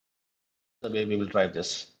the way we will drive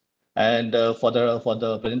this. And for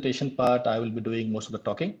the presentation part, I will be doing most of the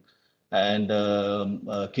talking, and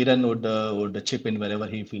Kiran would chip in wherever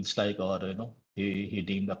he feels like, or he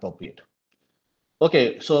deemed appropriate.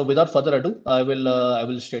 Okay, so without further ado, I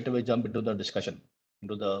will straight away jump into the discussion,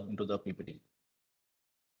 into the PPT.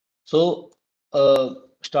 So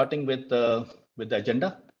starting with the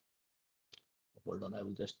agenda. Hold on, I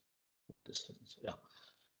will just put this in. Yeah.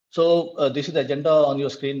 So this is the agenda on your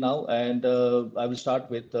screen now, and I will start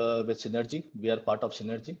with Synergy. We are part of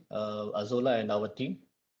Synergy, Azola and our team.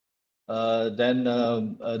 Then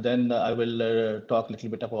I will talk a little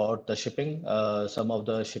bit about the shipping, some of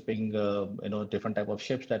the shipping, different type of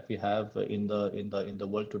ships that we have in the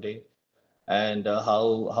world today, and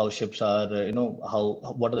how ships are,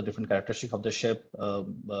 what are the different characteristics of the ship,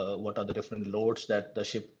 what are the different loads that the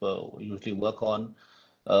ship usually work on,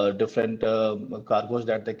 different cargoes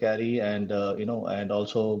that they carry, and and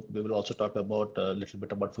also we will also talk about a little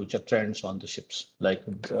bit about future trends on the ships, like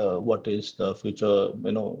what is the future,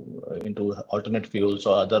 into alternate fuels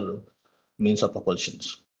or other means of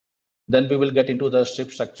propulsions. Then we will get into the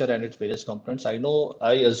ship structure and its various components. I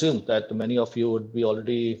assume that many of you would be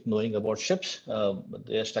already knowing about ships,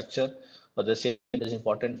 their structure, but the same is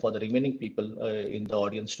important for the remaining people in the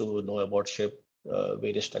audience to know about ship,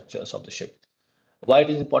 various structures of the ship. Why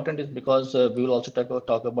it is important is because we will also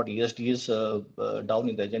talk about ESDs down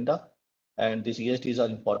in the agenda. And these ESDs are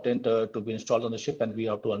important to be installed on the ship, and we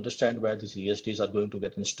have to understand where these ESDs are going to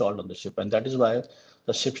get installed on the ship. And that is why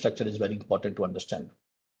the ship structure is very important to understand.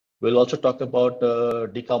 We'll also talk about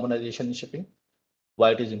decarbonization in shipping,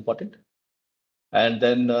 why it is important. And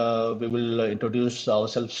then we will introduce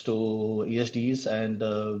ourselves to ESDs, and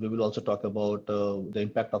we will also talk about the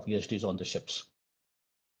impact of ESDs on the ships.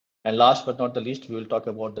 And last but not the least, we will talk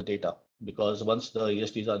about the data, because once the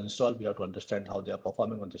ESDs are installed, we have to understand how they are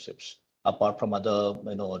performing on the ships, apart from other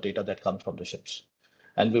data that comes from the ships.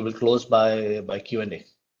 And we will close by Q&A.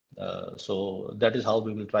 So that is how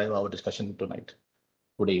we will drive our discussion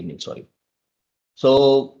today evening, sorry.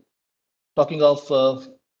 So talking of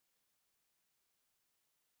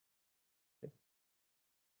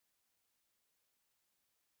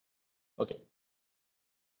okay,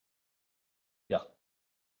 yeah.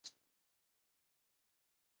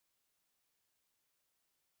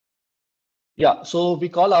 Yeah, so we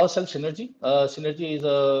call ourselves Synergy. Synergy is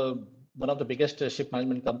one of the biggest ship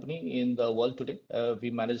management company in the world today.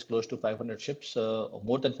 We manage close to 500 ships,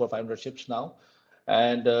 more than 500 ships now,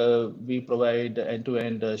 and we provide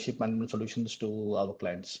end-to-end ship management solutions to our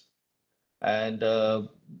clients. And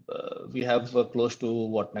we have close to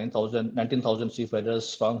what 19,000 seafarers,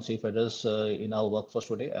 strong seafarers in our workforce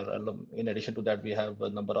today. In addition to that, we have a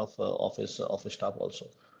number of office staff also.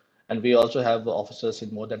 And we also have offices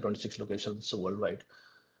in more than 26 locations worldwide.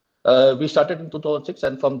 We started in 2006,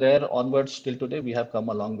 and from there onwards till today, we have come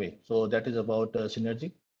a long way. So that is about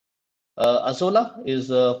Synergy. Azola is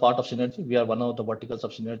part of Synergy. We are one of the verticals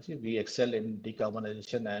of Synergy. We excel in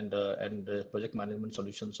decarbonization and project management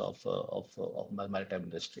solutions of maritime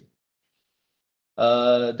industry.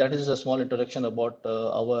 That is a small introduction about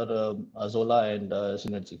our Azola and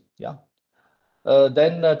Synergy. Yeah.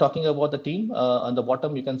 Then talking about the team, on the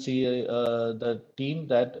bottom you can see the team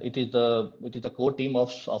that it is the core team of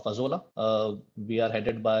Azola. We are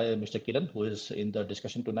headed by Mr. Kiran, who is in the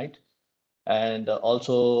discussion tonight, and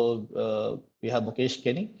also we have Mukesh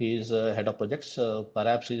Kenny. He is head of projects.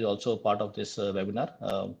 Perhaps he is also part of this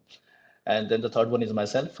webinar. And then the third one is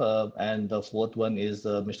myself, and the fourth one is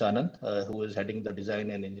Mr. Anand, who is heading the design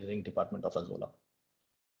and engineering department of Azola.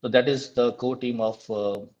 So that is the core team of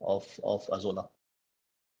Azola.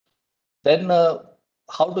 Then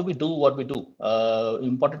how do we do what we do?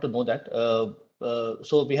 Important to know that.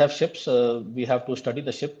 So we have ships. We have to study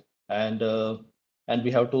the ship, and we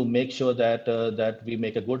have to make sure that that we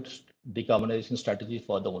make a good decarbonization strategy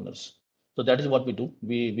for the owners. So that is what we do.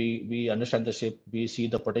 We understand the ship. We see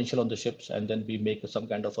the potential on the ships, and then we make some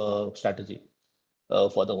kind of a strategy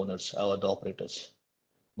for the owners or the operators.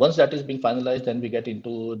 Once that is being finalized, then we get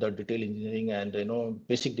into the detail engineering and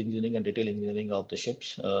basic engineering and detail engineering of the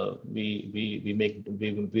ships. We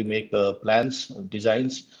make plans,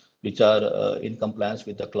 designs which are in compliance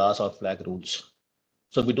with the class or flag rules.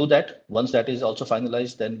 So we do that. Once that is also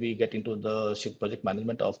finalized, then we get into the ship project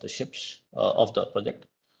management of the ships of the project,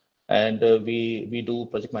 and we do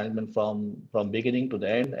project management from beginning to the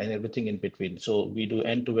end and everything in between. So we do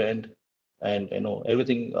end to end, and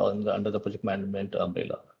everything under the project management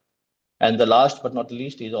umbrella. And the last but not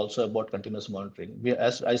least is also about continuous monitoring.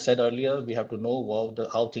 As I said earlier, we have to know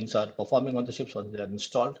how things are performing on the ships once they are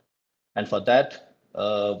installed, and for that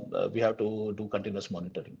we have to do continuous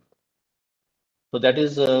monitoring. So that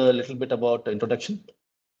is a little bit about the introduction.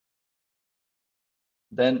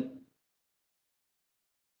 Then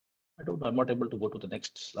I'm not able to go to the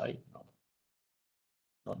next slide now.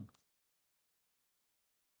 Done.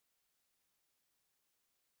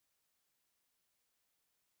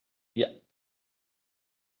 Yeah.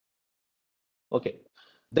 Okay.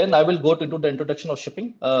 Then I will go into the introduction of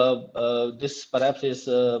shipping. This perhaps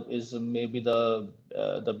is maybe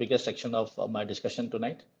the biggest section of my discussion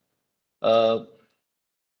tonight. Uh,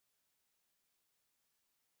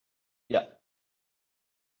 yeah.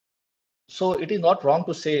 So it is not wrong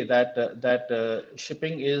to say that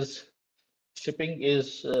shipping is it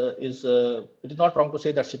is not wrong to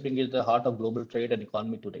say that shipping is the heart of global trade and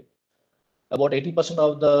economy today. About 80%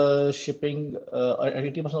 of the shipping,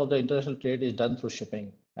 80% of the international trade is done through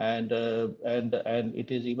shipping, and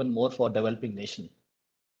it is even more for developing nation.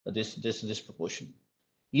 This proportion.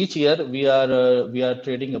 Each year we are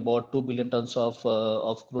trading about 2 billion tons of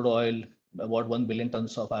crude oil, about 1 billion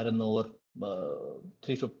tons of iron ore,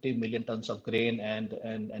 350 million tons of grain and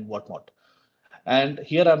whatnot. And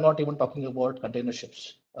here I'm not even talking about container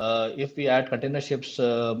ships. If we add container ships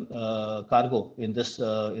cargo in this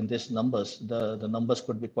numbers, the numbers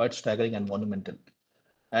could be quite staggering and monumental.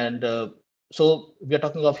 And so we are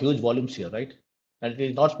talking of huge volumes here, right? And it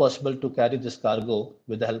is not possible to carry this cargo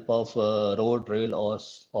with the help of road, rail, or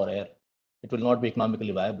air. It will not be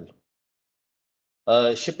economically viable.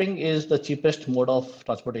 Shipping is the cheapest mode of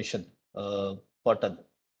transportation per ton,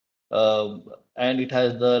 and it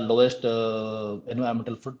has the lowest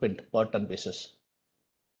environmental footprint per ton basis.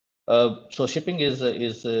 So shipping is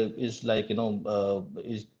like is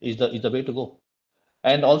the way to go.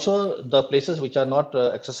 And also the places which are not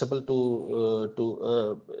accessible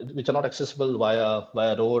which are not accessible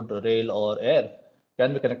via road, rail, or air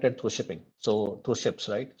can be connected through shipping. So through ships,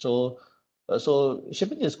 right? So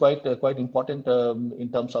shipping is quite important in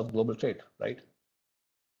terms of global trade, right?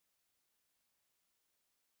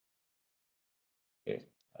 Okay,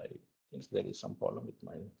 I think there is some problem with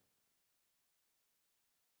my.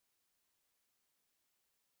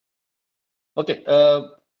 Okay,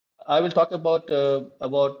 I will talk about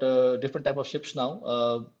different type of ships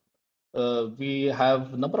now. We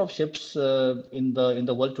have a number of ships in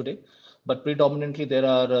the world today, but predominantly there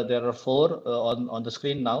are four on the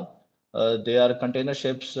screen now. They are container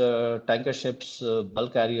ships, tanker ships,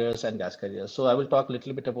 bulk carriers, and gas carriers. So I will talk a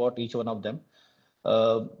little bit about each one of them.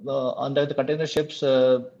 Under the container ships,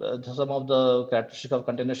 some of the characteristics of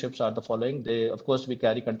container ships are the following. Of course, we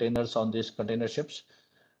carry containers on these container ships.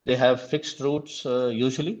 They have fixed routes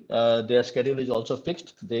usually. Their schedule is also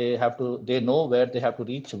fixed. They know where they have to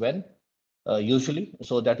reach when usually.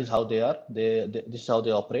 So that is how they are. This is how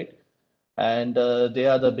they operate. And they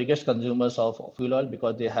are the biggest consumers of fuel oil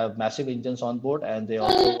because they have massive engines on board, and they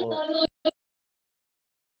also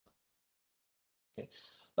okay,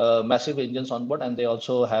 massive engines on board, and they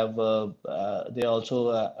also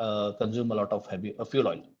consume a lot of heavy fuel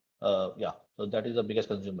oil. Yeah, so that is the biggest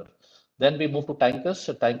consumer. Then we move to tankers.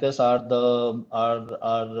 So tankers are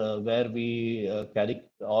where we carry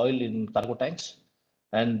oil in cargo tanks,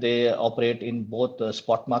 and they operate in both the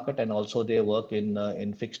spot market and also they work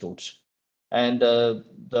in fixed routes. And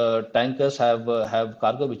the tankers have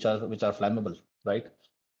cargo which are flammable, right?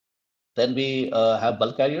 Then we have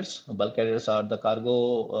bulk carriers. Bulk carriers are the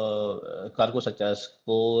cargo such as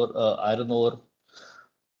iron ore,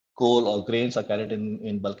 coal, or grains are carried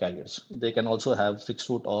in bulk carriers. They can also have fixed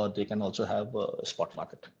route or they can also have spot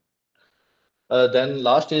market. Then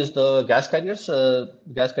last is the gas carriers.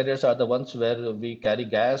 Gas carriers are the ones where we carry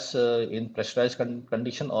gas in pressurized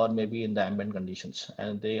condition or maybe in the ambient conditions,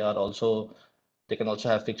 and they can also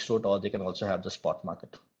have fixed route or they can also have the spot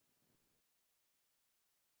market.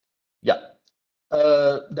 Yeah.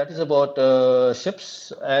 That is about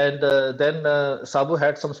ships, and then Sabu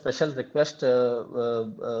had some special request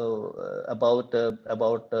about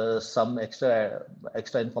some extra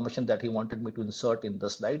information that he wanted me to insert in the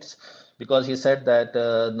slides, because he said that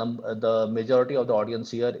the majority of the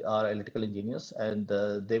audience here are electrical engineers, and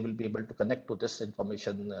they will be able to connect to this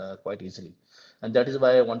information quite easily, and that is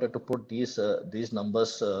why I wanted to put these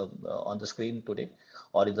numbers on the screen today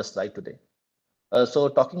or in the slide today. So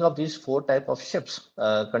talking of these four type of ships,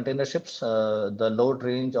 container ships, the load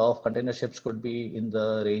range of container ships could be in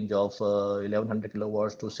the range of 1100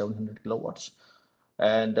 kilowatts to 700 kilowatts.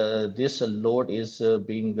 And this load is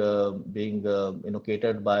being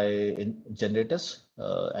catered by generators,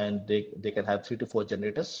 and they can have 3 to 4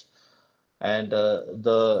 generators. And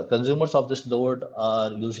the consumers of this load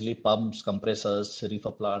are usually pumps, compressors,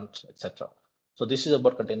 reefer plants, etc. So this is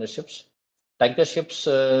about container ships. Tanker ships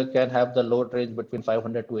can have the load range between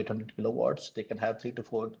 500 to 800 kilowatts. They can have three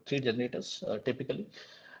generators typically.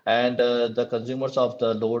 And the consumers of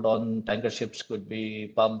the load on tanker ships could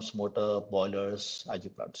be pumps, motor, boilers,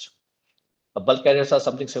 IG plants. Bulk carriers are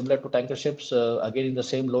something similar to tanker ships, again in the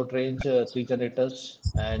same load range, three generators,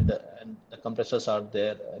 and the compressors are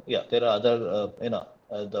there. Yeah, there are other,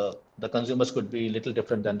 the consumers could be little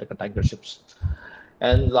different than the tanker ships.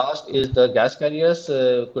 And last is the gas carriers,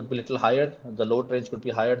 could be little higher. The load range could be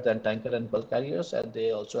higher than tanker and bulk carriers, and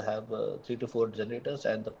they also have three to four generators,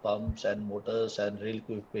 and the pumps and motors and rail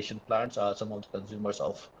equipment plants are some of the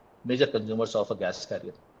major consumers of a gas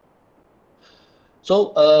carrier.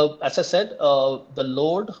 So, as I said, the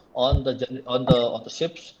load on the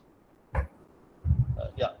ships.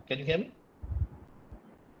 Yeah, can you hear me?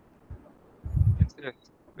 Yes, yes,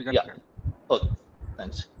 we can Yeah. hear. Okay.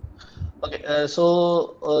 Thanks. Okay.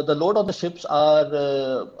 So the load on the ships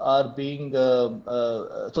are being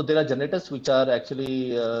so there are generators which are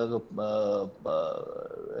actually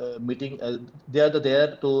meeting. They are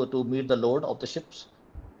there to meet the load of the ships.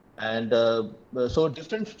 And so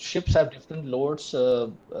different ships have different loads.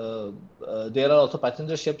 There are also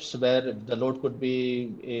passenger ships where the load could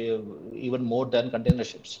be even more than container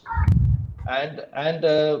ships. And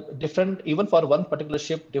different, even for one particular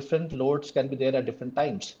ship, different loads can be there at different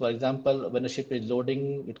times. For example, when a ship is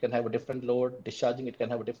loading, it can have a different load. Discharging, it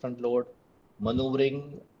can have a different load.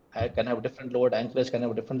 Maneuvering can have a different load. Anchorage can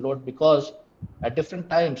have a different load because at different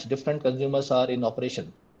times, different consumers are in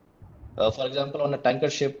operation. For example, on a tanker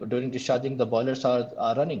ship, during discharging, the boilers are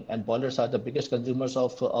running, and boilers are the biggest consumers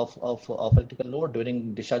of electrical load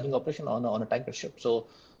during discharging operation on a tanker ship. So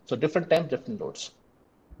different times, different loads.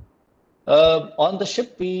 On the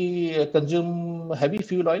ship, we consume heavy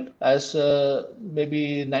fuel oil as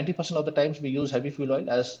maybe 90% of the times we use heavy fuel oil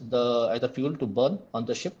as the fuel to burn on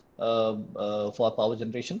the ship for power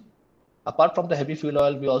generation. Apart from the heavy fuel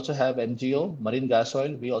oil, we also have MGO, marine gas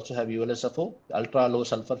oil. We also have ULSFO, ultra low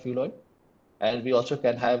sulfur fuel oil, and we also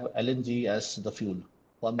can have LNG as the fuel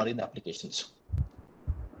for marine applications.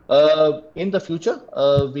 In the future,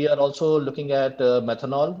 we are also looking at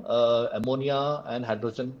methanol, ammonia, and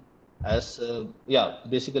hydrogen. Yeah,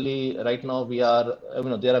 basically right now there are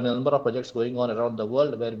a number of projects going on around the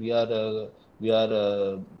world where we are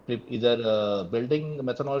either building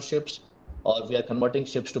methanol ships or we are converting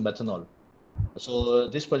ships to methanol. So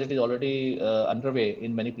this project is already underway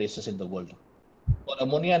in many places in the world. For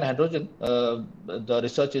ammonia and hydrogen, the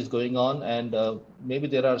research is going on, and maybe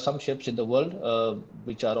there are some ships in the world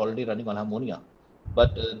which are already running on ammonia,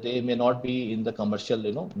 but they may not be in the commercial,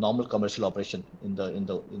 normal commercial operation in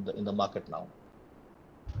the market now.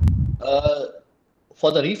 Uh,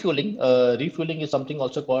 for the refueling is something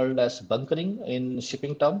also called as bunkering in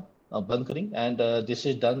shipping term, bunkering, and this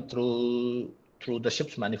is done through the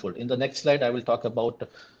ship's manifold. In the next slide, I will talk about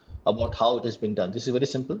how it is being done. This is very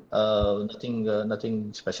simple,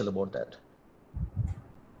 nothing special about that.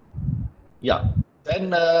 Yeah.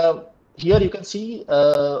 Then here you can see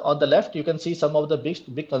on the left, you can see some of the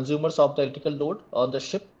big consumers of the electrical load on the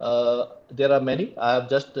ship. There are many. I have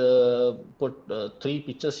just put three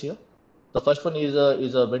pictures here. The first one is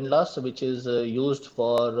a windlass, which is used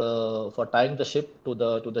for tying the ship to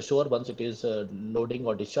the shore once it is loading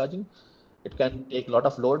or discharging. It can take a lot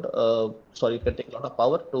of load. Sorry, it can take a lot of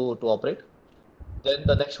power to operate. Then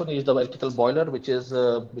the next one is the electrical boiler, which is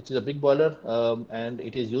a big boiler, and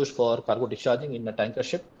it is used for cargo discharging in a tanker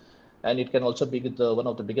ship, and it can also be one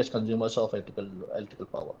of the biggest consumers of electrical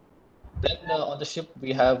power. Then on the ship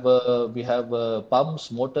we have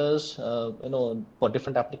pumps, motors, for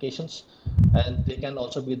different applications, and they can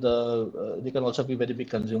also be very big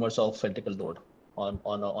consumers of electrical load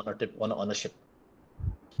on a ship.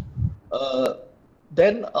 Uh,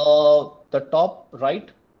 then the top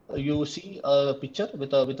right, you see a picture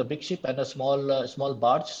with a big ship and a small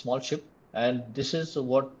barge, small ship, and this is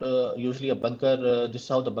what usually a bunker. This is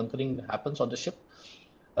how the bunkering happens on the ship.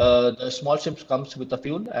 The small ship comes with the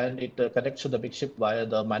fuel and it connects to the big ship via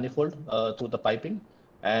the manifold through the piping,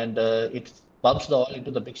 and it pumps the oil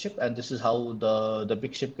into the big ship, and this is how the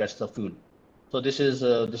big ship gets the fuel. So this is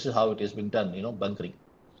how it is being done, bunkering,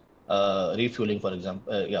 refueling, for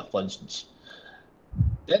example, yeah, for instance.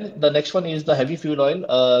 Then the next one is the heavy fuel oil.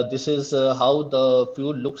 This is how the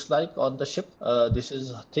fuel looks like on the ship. This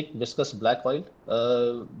is thick, viscous black oil,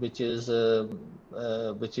 which we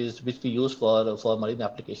use for marine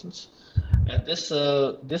applications. And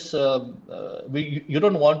you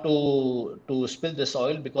don't want to spill this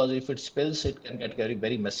oil because if it spills, it can get very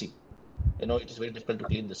very messy. It is very difficult to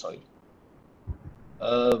clean this oil.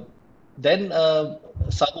 Uh, Then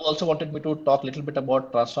Sabu also wanted me to talk a little bit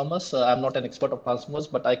about transformers. I'm not an expert of transformers,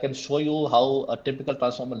 but I can show you how a typical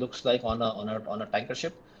transformer looks like on a tanker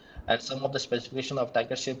ship, and some of the specification of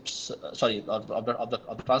tanker ships. Sorry, of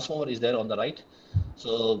the transformer is there on the right.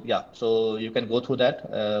 So yeah, so you can go through that.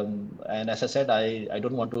 And as I said, I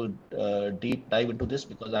don't want to deep dive into this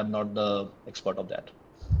because I'm not the expert of that.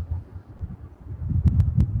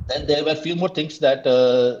 Then there were a few more things that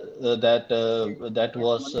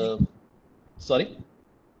was Manish, sorry.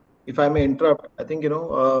 if I may interrupt, I think,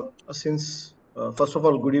 since, first of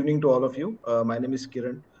all, good evening to all of you. My name is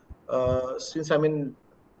Kiran. Since, I mean,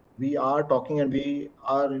 we are talking and we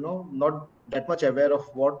are, not that much aware of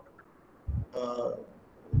what uh,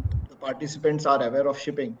 the participants are aware of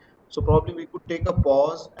shipping. So probably we could take a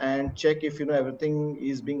pause and check if everything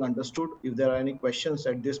is being understood. If there are any questions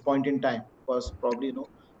at this point in time, because probably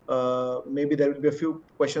maybe there will be a few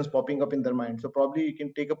questions popping up in their mind. So probably you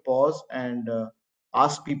can take a pause and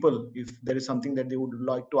ask people if there is something that they would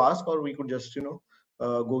like to ask, or we could just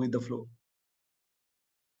go with the flow.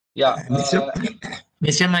 Yeah, Mr.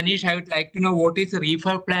 Mr. Manish, I would like to know what is the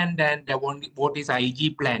reefer plan and what is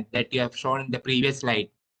IG plan that you have shown in the previous slide.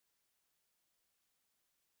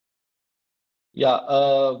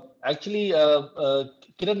 yeah. Actually,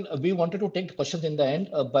 Kiran, we wanted to take questions in the end,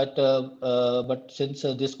 but since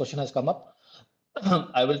this question has come up,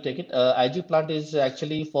 I will take it. IG plant is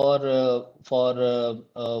actually for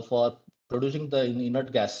producing the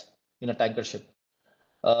inert gas in a tanker ship.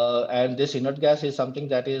 And this inert gas is something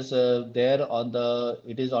that is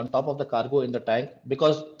it is on top of the cargo in the tank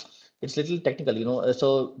because it's little technical, you know.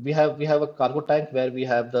 So we have a cargo tank where we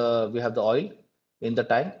have the oil in the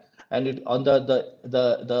tank, and it on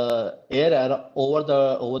the air over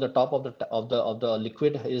the top of the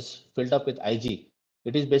liquid is filled up with IG.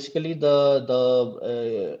 It is basically it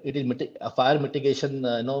is a fire mitigation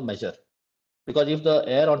measure, because if the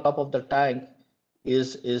air on top of the tank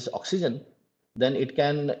is oxygen, then it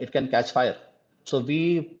can catch fire. So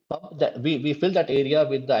we fill that area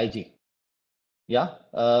with the IG, yeah,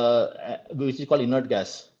 which is called inert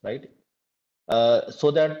gas, right?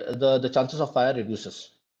 So that the chances of fire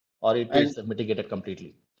reduces, or it And is mitigated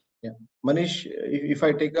completely. yeah, Manish, if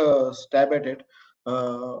I take a stab at it,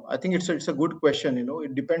 I think it's a good question.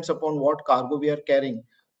 It depends upon what cargo we are carrying.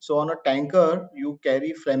 So on a tanker, you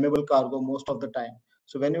carry flammable cargo most of the time.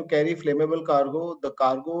 So when you carry flammable cargo, the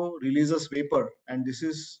cargo releases vapor, and this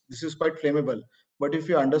is quite flammable. But if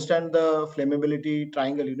you understand the flammability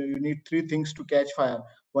triangle, you need three things to catch fire.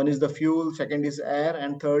 One is the fuel, second is air,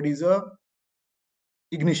 and third is a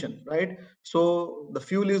ignition, right? So the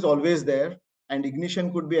fuel is always there, and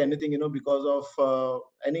ignition could be anything, because of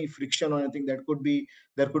any friction or anything, that could be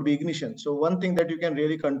there could be ignition. So one thing that you can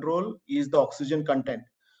really control is the oxygen content.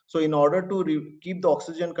 So in order to keep the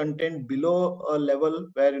oxygen content below a level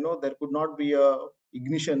where there could not be a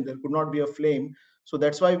ignition, there could not be a flame. So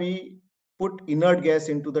that's why we put inert gas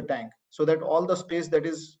into the tank, so that all the space that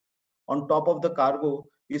is on top of the cargo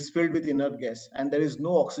is filled with inert gas, and there is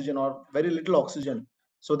no oxygen or very little oxygen,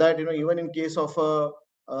 so that even in case of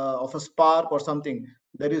a spark or something,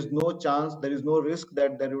 there is no chance, there is no risk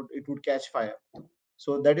that it would catch fire.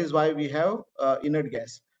 So that is why we have inert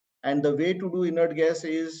gas. And the way to do inert gas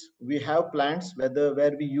is, we have plants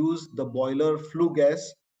where we use the boiler flue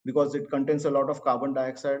gas, because it contains a lot of carbon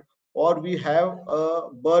dioxide, or we have a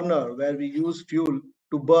burner where we use fuel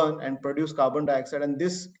to burn and produce carbon dioxide, and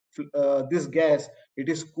this gas, it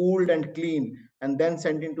is cooled and cleaned and then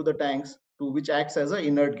sent into the tanks, to which acts as an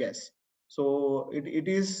inert gas. So it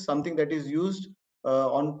is something that is used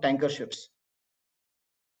on tanker ships.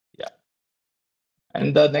 Yeah.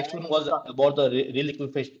 And the next one And was about the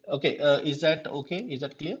reliquefaction. Okay, is that okay? Is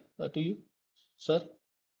that clear to you, sir?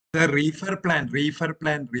 The reefer plan.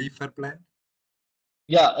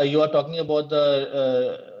 Yeah, you are talking about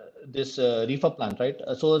the this reefer plant, right?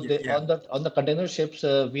 So Yeah, yeah. on the container ships,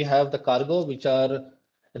 we have the cargo which are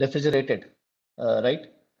refrigerated, right?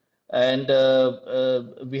 And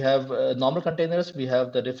we have normal containers, we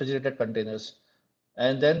have the refrigerated containers,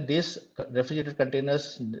 and then these refrigerated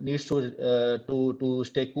containers needs to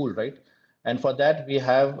stay cool, right? And for that we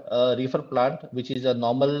have a reefer plant, which is a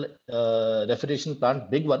normal refrigeration plant,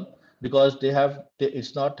 big one, because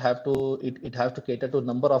it's not have to it have to cater to a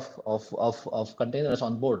number of containers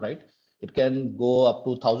on board, right? It can go up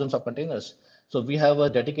to thousands of containers. So we have a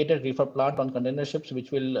dedicated reefer plant on container ships, which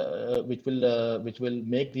will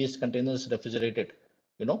make these containers refrigerated.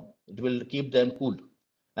 It will keep them cool,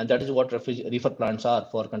 and that is what reefer plants are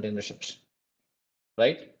for container ships,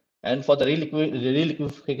 right? And for the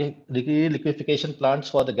reliquefaction plants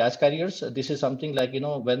for the gas carriers, this is something like,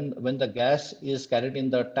 when the gas is carried in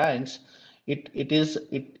the tanks,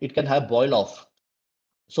 it can have boil off.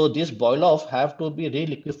 So this boil off have to be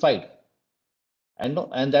reliquefied. And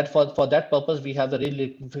that for that purpose, we have the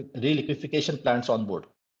reliquefaction plants on board.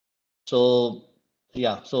 So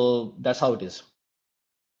yeah, so that's how it is.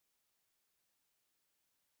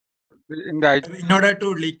 In order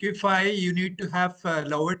to liquefy, you need to have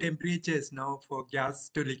lower temperatures. Now, for gas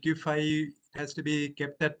to liquefy, it has to be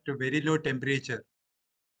kept at a very low temperature.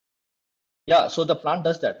 Yeah, so the plant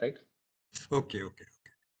does that, right? Okay.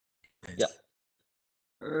 Yeah. Yes.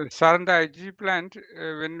 Sir, in the IG plant,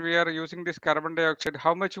 when we are using this carbon dioxide,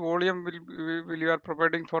 how much volume will you are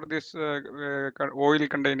providing for this oil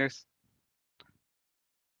containers?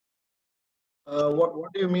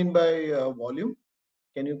 What do you mean by volume?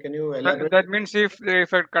 Can you elaborate? That means if a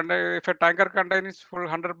tanker contains full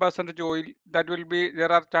 100% oil, that will be,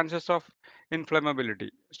 there are chances of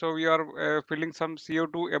inflammability. So we are filling some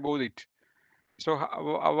CO2 above it. So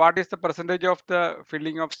what is the percentage of the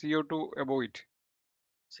filling of CO2 above it?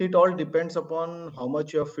 See, it all depends upon how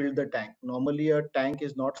much you have filled the tank. Normally, a tank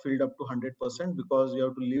is not filled up to 100% because you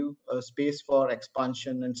have to leave a space for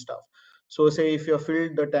expansion and stuff. So, say if you have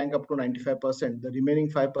filled the tank up to 95%, the remaining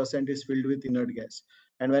 5% is filled with inert gas.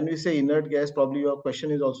 And when we say inert gas, probably your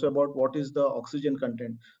question is also about what is the oxygen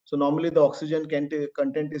content. So, normally the oxygen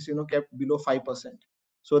content is kept below 5%,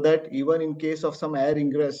 so that even in case of some air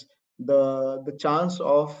ingress, the chance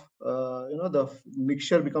of the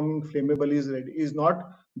mixture becoming flammable is not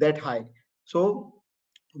that high. So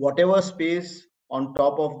whatever space on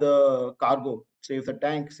top of the cargo, say if the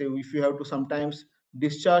tank, say if you have to sometimes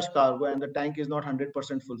discharge cargo and the tank is not 100%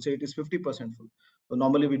 full, say it is 50% full. So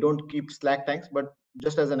normally we don't keep slack tanks, but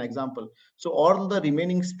just as an example, so all the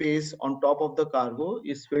remaining space on top of the cargo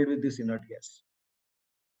is filled with this inert gas.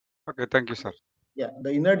 Okay, thank you, sir. Yeah, the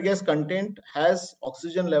inert gas content has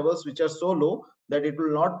oxygen levels which are so low that it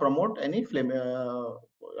will not promote any flame.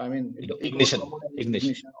 I mean, it won't Ignition. promote any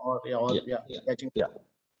ignition or catching. Yeah.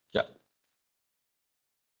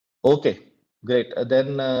 Okay, great.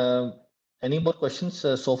 Then any more questions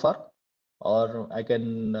so far, or I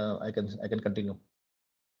can continue.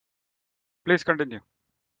 Please continue.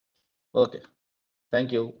 Okay,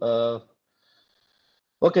 thank you.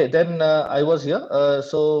 Okay, then I was here.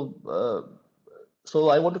 So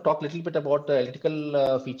I want to talk a little bit about the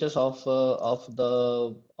electrical features of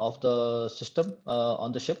the system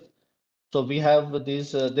on the ship. So we have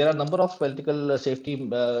these. There are a number of electrical safety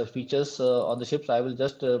features on the ships. I've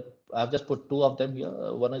just put two of them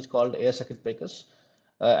here. One is called air circuit breakers,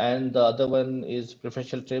 and the other one is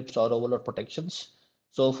preferential trips or overload protections.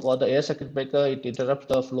 So for the air circuit breaker, it interrupts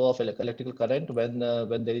the flow of electrical current when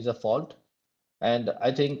there is a fault. And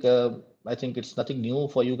I think it's nothing new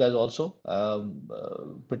for you guys also.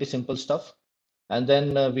 Pretty simple stuff. And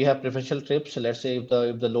then we have preferential trips. Let's say if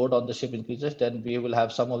the load on the ship increases, then we will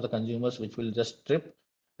have some of the consumers which will just trip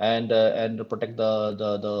and protect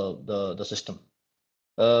the system.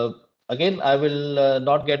 Again, I will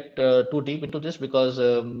not get too deep into this because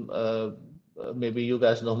maybe you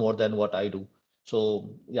guys know more than what I do. So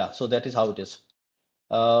yeah, so that is how it is.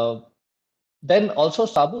 Then also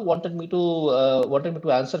Sabu wanted me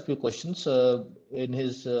to answer a few questions in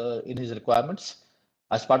his requirements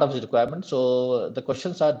as part of his requirement. So the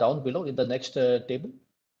questions are down below in the next table.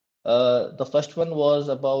 The first one was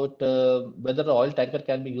about whether the oil tanker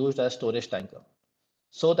can be used as storage tanker.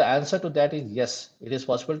 So the answer to that is yes, it is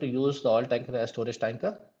possible to use the oil tanker as storage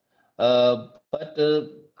tanker. But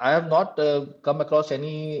I have not come across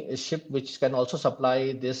any ship which can also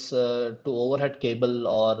supply this to overhead cable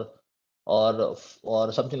or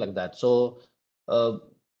something like that. Uh,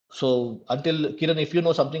 so until Kiran, if you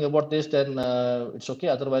know something about this, then it's okay.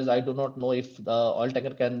 Otherwise, I do not know if the oil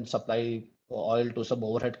tanker can supply oil to some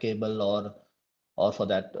overhead cable or for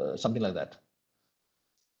that something like that.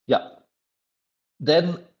 Yeah.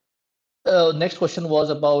 Then next question was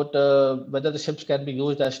about whether the ships can be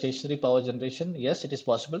used as stationary power generation. Yes, it is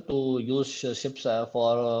possible to use ships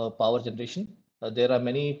for power generation. There are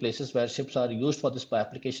many places where ships are used for this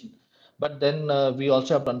application. But then we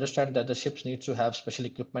also have to understand that the ships need to have special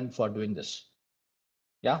equipment for doing this.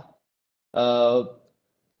 Yeah. Uh,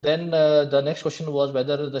 then the next question was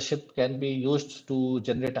whether the ship can be used to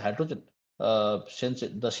generate hydrogen, since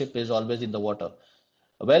the ship is always in the water.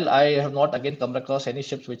 Well, I have not again come across any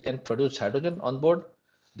ships which can produce hydrogen on board.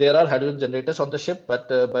 There are hydrogen generators on the ship,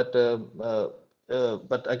 but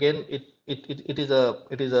again, it is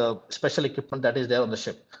a special equipment that is there on the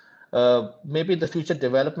ship. Maybe in the future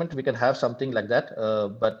development we can have something like that,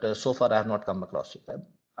 but so far I have not come across it.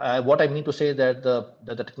 what I mean to say that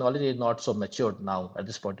the technology is not so matured now at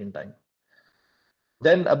this point in time.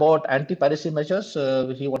 Then about anti-piracy measures,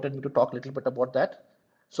 he wanted me to talk a little bit about that.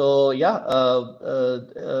 So yeah,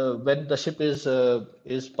 when the ship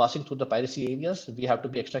is passing through the piracy areas, we have to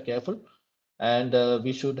be extra careful, and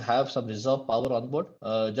we should have some reserve power on board,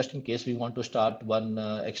 just in case we want to start one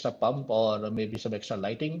extra pump or maybe some extra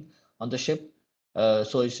lighting on the ship.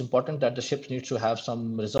 So it's important that the ship needs to have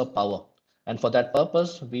some reserve power, and for that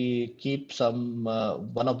purpose, we keep some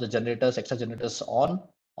one of the generators, extra generators on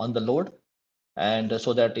the load, and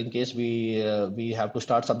so that in case we have to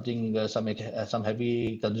start something some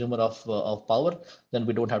heavy consumer of power, then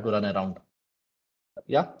we don't have to run around.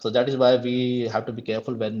 Yeah, so that is why we have to be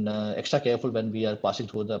careful when extra careful when we are passing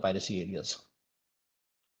through the piracy areas.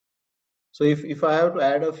 So if I have to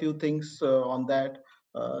add a few things on that,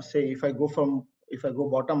 say if I go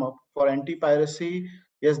bottom up for anti-piracy,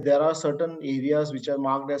 yes, there are certain areas which are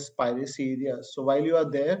marked as piracy areas. So while you are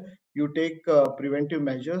there, you take preventive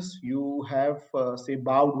measures. You have say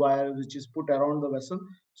barbed wire which is put around the vessel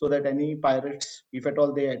so that any pirates, if at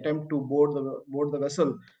all they attempt to board the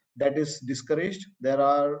vessel, that is discouraged. There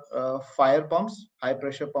are fire pumps, high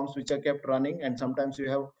pressure pumps which are kept running, and sometimes you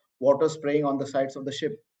have water spraying on the sides of the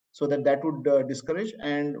ship so that would discourage.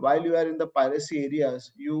 And while you are in the piracy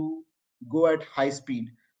areas, you go at high speed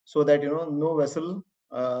so that no vessel,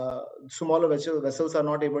 smaller vessels are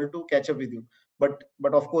not able to catch up with you.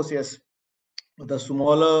 But of course, yes, the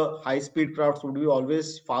smaller high speed crafts would be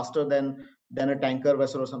always faster than a tanker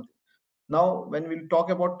vessel or something. Now when we talk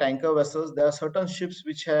about tanker vessels, there are certain ships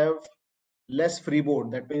which have less freeboard.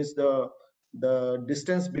 That means the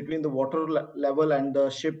distance between the water level and the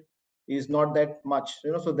ship is not that much,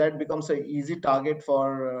 so that becomes an easy target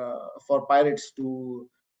for pirates to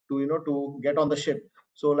get on the ship.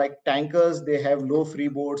 So like tankers, they have low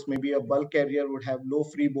freeboards. Maybe a bulk carrier would have low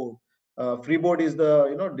freeboard. Freeboard is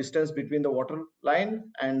the distance between the water line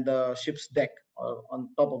and the ship's deck or on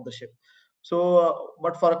top of the ship. So,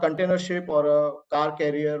 but for a container ship or a car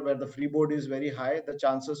carrier where the freeboard is very high, the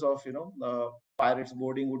chances of pirates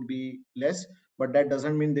boarding would be less. But that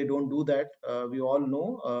doesn't mean they don't do that. We all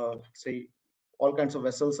know, say, all kinds of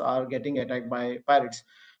vessels are getting attacked by pirates,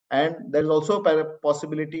 and there is also a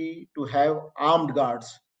possibility to have armed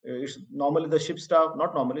guards. It's normally the ship staff,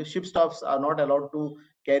 not normally, ship staffs are not allowed to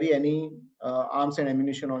carry any arms and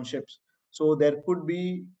ammunition on ships. So there could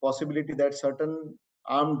be possibility that certain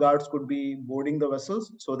armed guards could be boarding the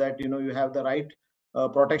vessels so that you have the right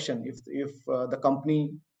protection if the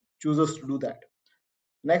company chooses to do that.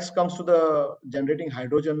 Next comes to the generating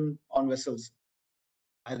hydrogen on vessels.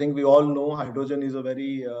 I think we all know hydrogen is a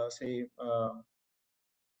very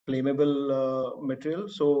flammable material.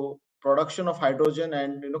 So production of hydrogen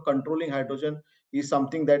and controlling hydrogen is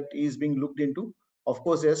something that is being looked into. Of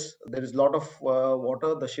course, yes, there is a lot of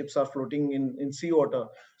water. The ships are floating in sea water.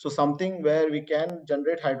 So something where we can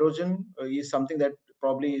generate hydrogen is something that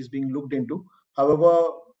probably is being looked into.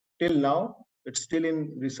 However, till now, it's still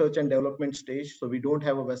in research and development stage. So we don't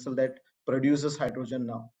have a vessel that produces hydrogen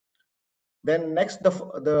now. Then next,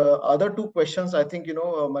 the other two questions, I think,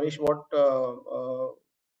 Manish, what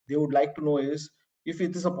they would like to know is if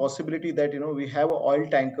it is a possibility that we have an oil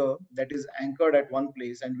tanker that is anchored at one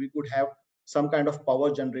place and we could have some kind of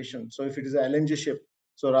power generation. So if it is an LNG ship,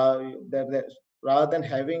 so rather than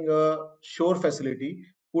having a shore facility,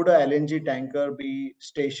 could a LNG tanker be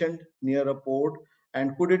stationed near a port,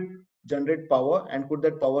 and could it generate power, and could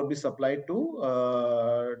that power be supplied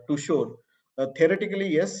to shore? Theoretically,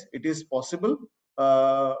 yes, it is possible.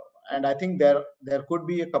 And I think there could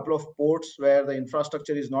be a couple of ports where the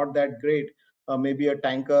infrastructure is not that great. Maybe a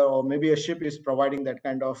tanker or maybe a ship is providing that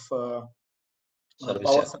kind of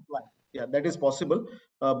power supply. Yeah, that is possible.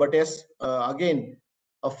 But yes, again,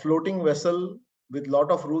 a floating vessel with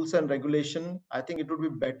lot of rules and regulation, I think it would be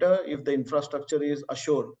better if the infrastructure is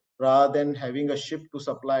ashore rather than having a ship to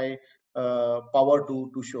supply power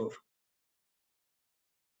to shore.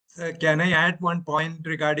 Can I add one point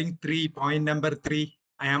regarding point number 3?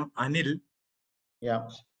 I am Anil. Yeah.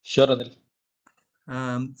 Sure,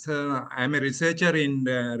 Anil. So I'm a researcher in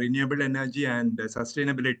renewable energy and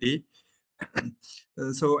sustainability.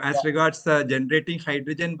 So as regards generating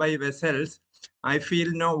hydrogen by vessels, I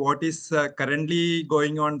feel now what is currently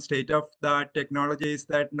going on state of the technology is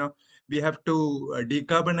that now we have to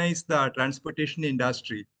decarbonize the transportation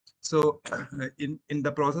industry. So in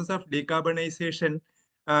the process of decarbonization,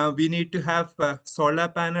 we need to have solar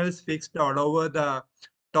panels fixed all over the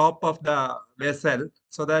top of the vessel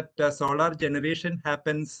so that solar generation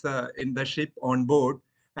happens in the ship on board,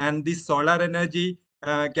 and this solar energy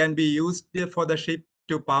can be used for the ship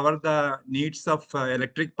to power the needs of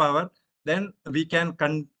electric power, then we can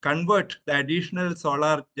convert the additional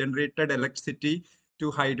solar generated electricity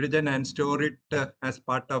to hydrogen and store it as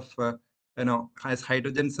part of, as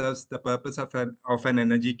hydrogen serves the purpose of an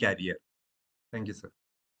energy carrier. Thank you, sir.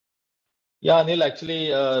 Yeah, Anil, actually,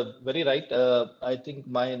 very right. I think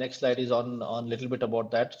my next slide is on little bit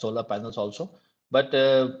about that solar panels also. But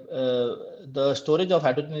the storage of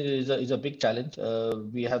hydrogen is a big challenge.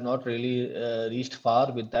 We have not really reached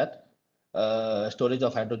far with that storage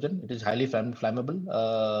of hydrogen. It is highly flammable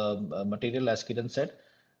material, as Kiran said.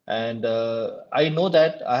 And I know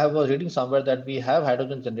that I have a reading somewhere that we have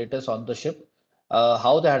hydrogen generators on the ship.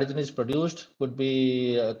 How the hydrogen is produced could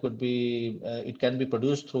be it can be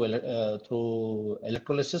produced through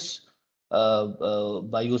electrolysis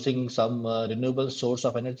by using some renewable source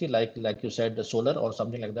of energy, like you said, the solar or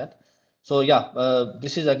something like that. So yeah,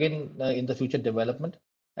 this is again in the future development,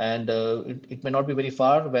 and it may not be very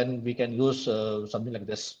far when we can use something like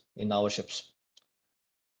this in our ships.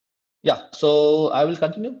 Yeah, so I will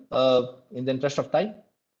continue in the interest of time.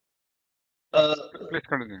 Please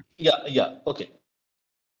continue. Yeah, okay.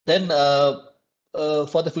 Then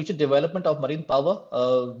for the future development of marine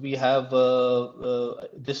power, we have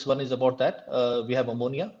this one is about that. We have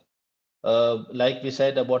ammonia. Like we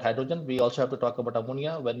said about hydrogen, we also have to talk about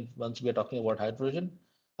ammonia once we are talking about hydrogen.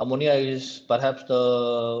 Ammonia is perhaps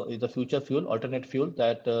the future fuel, alternate fuel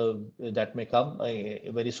that may come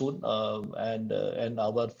very soon, and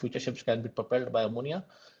our future ships can be propelled by ammonia.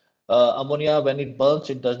 Ammonia, when it burns,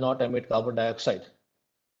 it does not emit carbon dioxide.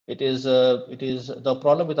 It is the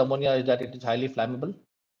problem with ammonia is that it is highly flammable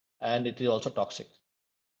and it is also toxic.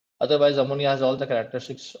 Otherwise, ammonia has all the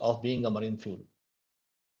characteristics of being a marine fuel.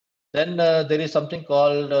 Then there is something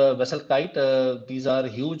called vessel kite. These are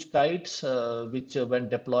huge kites which, when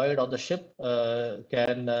deployed on the ship,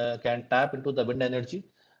 can tap into the wind energy,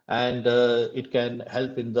 and it can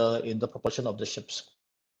help in the propulsion of the ships.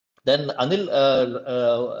 Then Anil,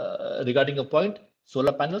 regarding a point,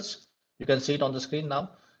 solar panels, you can see it on the screen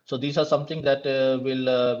now. So these are something that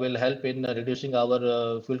will help in reducing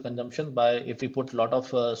our fuel consumption by if we put a lot of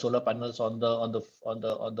solar panels on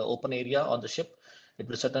the open area on the ship. It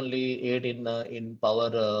will certainly aid in power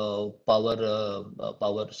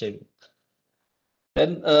saving.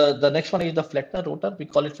 Then the next one is the Flettner rotor. We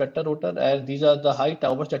call it Flettner rotor, and these are the high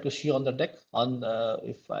towers that you see on the deck. On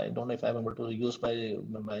if I don't know if I'm able to use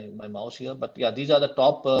my mouse here, but yeah, these are the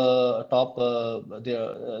top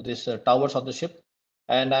these towers on the ship.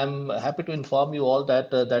 And I'm happy to inform you all that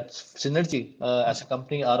that Synergy as a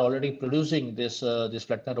company are already producing this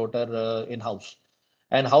Flettner rotor in-house.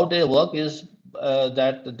 And how they work is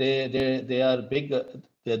that they are big.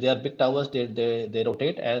 They are big towers. They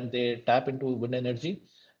rotate and they tap into wind energy,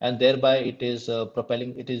 and thereby it is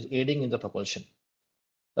propelling. It is aiding in the propulsion.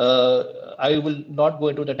 I will not go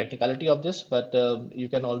into the technicality of this, but you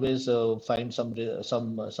can always find some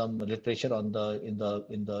literature on in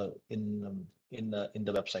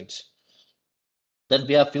the websites. Then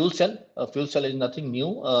we have fuel cell. Fuel cell is nothing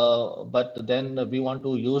new, but then we want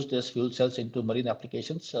to use this fuel cells into marine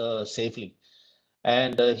applications safely.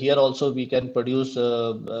 And here also we can produce,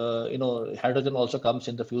 hydrogen also comes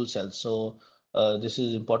in the fuel cells. So this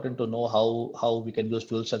is important to know how we can use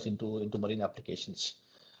fuel cells into marine applications.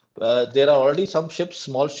 There are already some ships,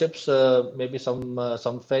 small ships, maybe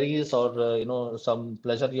some ferries or some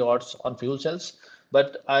pleasure yachts on fuel cells.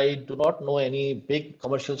 But I do not know any big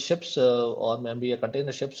commercial ships or maybe a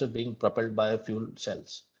container ships being propelled by fuel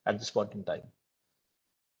cells at this point in time.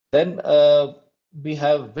 Then we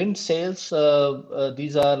have wind sails.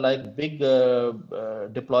 These are like big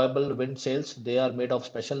deployable wind sails. They are made of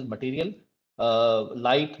special material,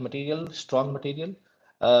 light material, strong material.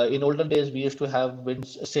 In olden days, we used to have wind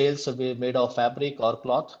sails made of fabric or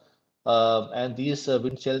cloth. And these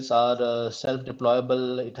wind sails are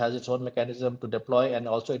self-deployable. It has its own mechanism to deploy, and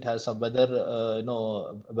also it has some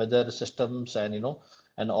weather systems, and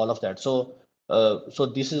and all of that. So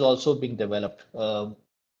this is also being developed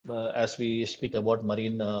as we speak about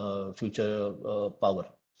marine future power.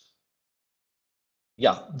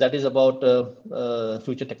 Yeah, that is about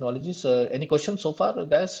future technologies. Any questions so far,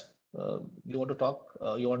 guys? You want to talk?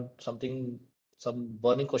 You want some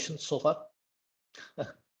burning questions so far?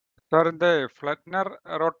 Sir, in the Flettner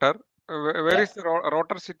rotor, where Yeah. is the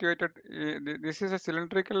rotor situated? This is a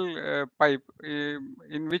cylindrical pipe.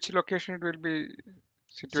 In which location it will be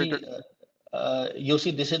situated? See, you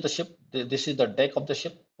see, this is the ship. This is the deck of the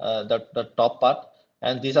ship, the top part,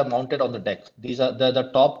 and these are mounted on the deck. These are the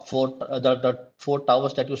top four, the four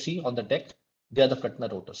towers that you see on the deck. They are the Flettner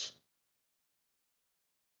rotors.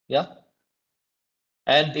 Yeah.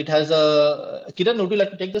 And it has a Kiran, would you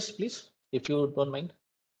like to take this, please, if you don't mind?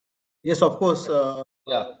 Yes, of course.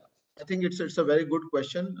 Yeah. I think it's a very good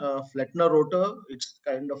question. Flettner rotor, it's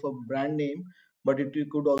kind of a brand name, but it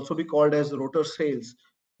could also be called as rotor sails.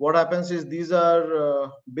 What happens is these are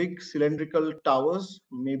big cylindrical towers,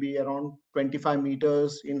 maybe around 25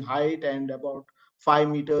 meters in height and about 5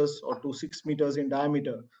 meters or to 6 meters in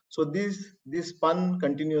diameter. So these spun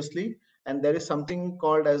continuously, and there is something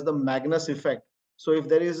called as the Magnus effect. So if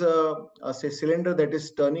there is a say cylinder that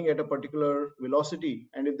is turning at a particular velocity,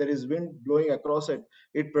 and if there is wind blowing across it,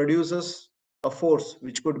 it produces a force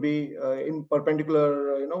which could be in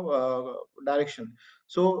perpendicular direction.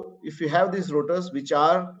 So if you have these rotors which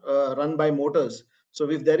are run by motors,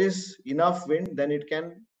 so if there is enough wind, then it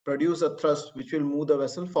can produce a thrust which will move the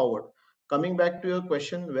vessel forward. Coming back to your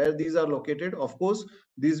question, where these are located, of course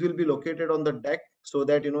these will be located on the deck, so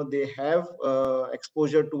that they have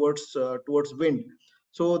exposure towards wind.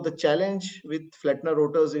 So the challenge with Flettner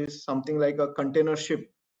rotors is something like a container ship,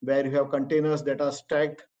 where you have containers that are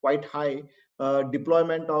stacked quite high.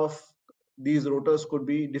 Deployment of these rotors could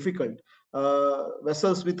be difficult.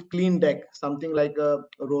 Vessels with clean deck, something like a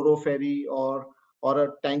ro-ro ferry or a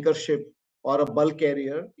tanker ship or a bulk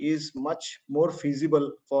carrier, is much more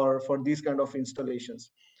feasible for these kind of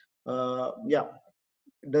installations. Yeah,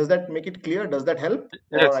 does that make it clear? Does that help?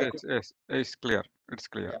 Or Yes, I yes, could, yes. It's clear. It's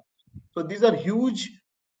clear. yeah. So these are huge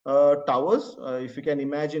towers. If you can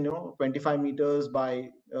imagine, 25 meters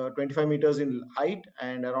by 25 meters in height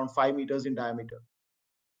and around 5 meters in diameter.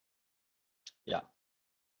 Yeah.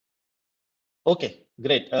 Okay,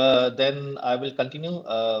 great. Then I will continue.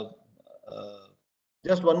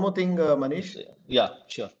 Just one more thing, Manish. Yeah,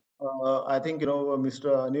 sure. I think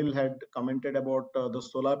Mr. Anil had commented about the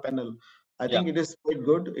solar panel. I Yeah, think it is quite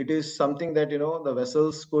good. It is something that the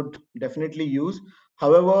vessels could definitely use.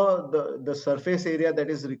 However, the surface area that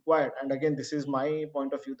is required, and again this is my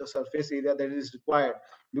point of view, the surface area that is required,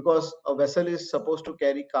 because a vessel is supposed to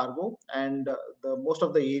carry cargo, and the most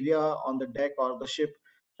of the area on the deck or the ship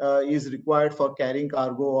is required for carrying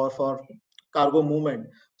cargo or for cargo movement.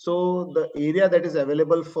 So the area that is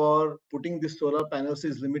available for putting the solar panels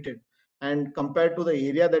is limited, and compared to the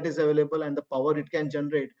area that is available and the power it can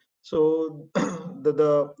generate, so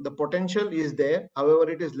the potential is there. However,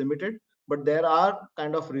 it is limited. But there are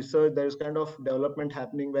kind of research, there is kind of development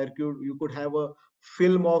happening where you could have a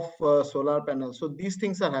film of solar panels. So these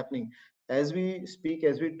things are happening as we speak,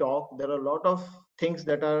 as we talk. There are a lot of things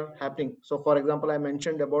that are happening. So, for example, I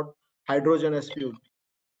mentioned about hydrogen as fuel.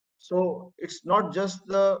 So it's not just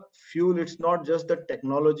the fuel, it's not just the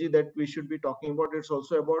technology that we should be talking about. It's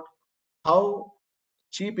also about how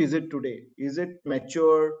cheap is it today? Is it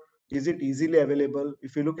mature? Is it easily available?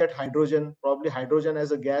 If you look at hydrogen, probably hydrogen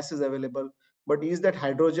as a gas is available, but is that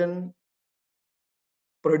hydrogen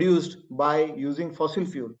produced by using fossil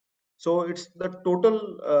fuel? So it's the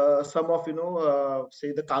total sum of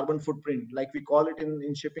say the carbon footprint, like we call it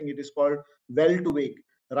in shipping. It is called well to wake,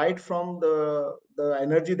 right from the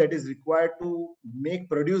energy that is required to make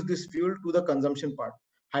produce this fuel to the consumption part.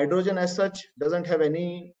 Hydrogen as such doesn't have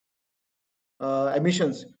any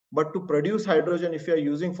emissions, but to produce hydrogen, if you are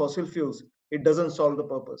using fossil fuels, it doesn't solve the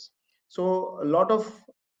purpose. So a lot of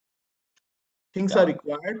things are yeah,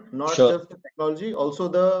 required, not sure. just the technology, also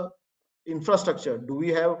the infrastructure. Do we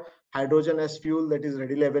have hydrogen as fuel that is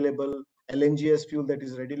readily available, LNG as fuel that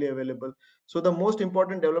is readily available? So the most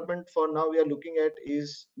important development for now we are looking at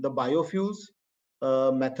is the biofuels,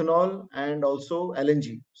 methanol, and also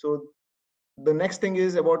LNG. So the next thing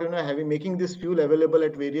is about having making this fuel available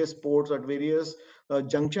at various ports, at various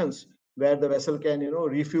junctions, where the vessel can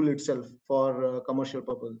refuel itself for commercial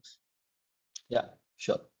purposes. Yeah,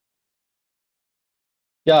 sure.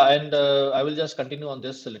 Yeah, and I will just continue on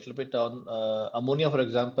this a little bit on ammonia, for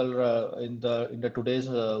example. In the today's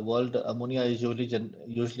world, ammonia is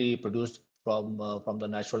usually produced from the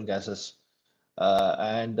natural gases,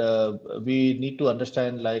 and we need to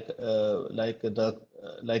understand like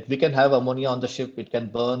we can have ammonia on the ship, it can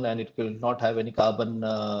burn and it will not have any carbon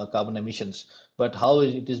emissions. But how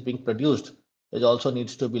it is being produced is also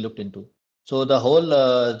needs to be looked into. So the whole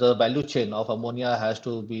the value chain of ammonia has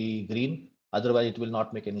to be green. Otherwise, it will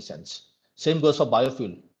not make any sense. Same goes for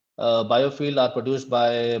biofuel. Biofuel are produced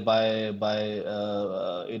by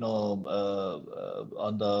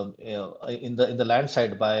on the in the land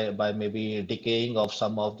side by maybe decaying of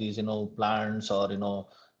some of these plants or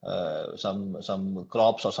some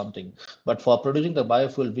crops or something. But for producing the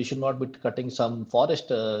biofuel, we should not be cutting some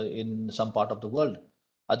forest in some part of the world.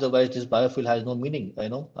 Otherwise, this biofuel has no meaning,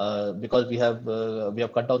 because we have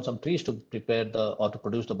cut down some trees to prepare the or to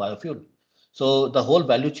produce the biofuel. So the whole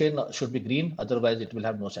value chain should be green, otherwise it will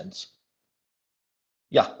have no sense.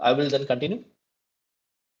 Yeah, I will then continue.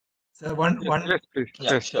 So one Yes, please.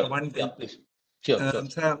 Yeah, Yes. sure. one Yeah, thing. please. Sure.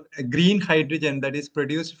 So green hydrogen that is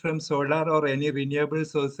produced from solar or any renewable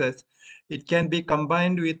sources, it can be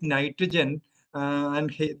combined with nitrogen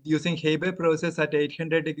and using Haber process at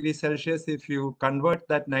 800 degrees Celsius. If you convert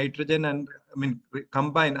that nitrogen and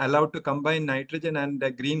allowed to combine nitrogen and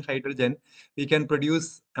green hydrogen, we can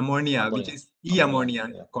produce ammonia, which is E-ammonia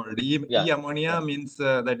Yeah. called. Yeah, E-ammonia yeah. means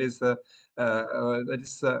Green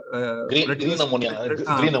ammonia.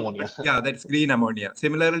 Green ammonia. yeah, that's green ammonia.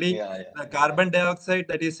 Similarly, the carbon dioxide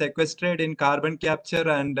that is sequestered in carbon capture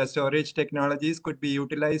and storage technologies could be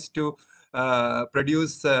utilized to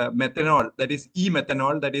produce methanol, that is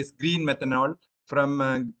e-methanol, that is green methanol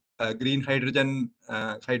from green hydrogen.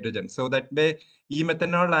 So that way,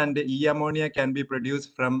 e-methanol and e-ammonia can be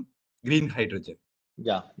produced from green hydrogen.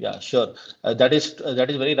 Yeah, sure. That is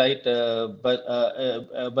very right.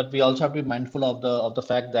 But we also have to be mindful of the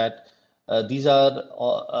fact that these are.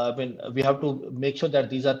 I mean, we have to make sure that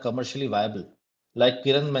these are commercially viable. Like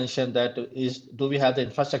Kiran mentioned, that do we have the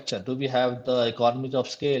infrastructure? Do we have the economies of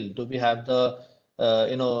scale? Do we have the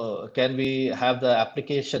can we have the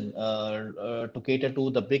application to cater to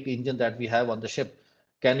the big engine that we have on the ship?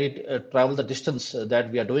 Can it travel the distance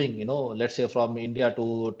that we are doing, let's say from India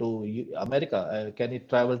to America? Can it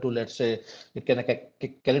travel to, let's say, can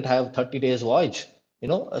it have 30 days voyage?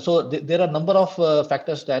 So there are a number of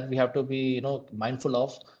factors that we have to be, mindful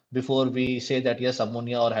of before we say that yes,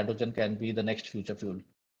 ammonia or hydrogen can be the next future fuel.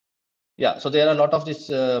 Yeah, so there are a lot of this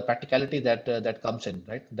practicality that comes in,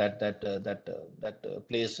 right? That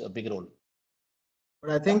plays a big role.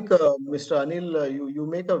 But I think, Mr. Anil, you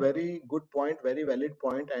make a very good point, very valid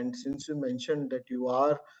point. And since you mentioned that you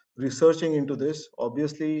are researching into this,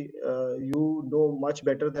 obviously you know much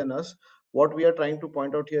better than us. What we are trying to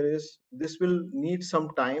point out here is this will need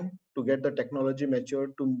some time to get the technology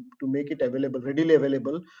matured to make it available, readily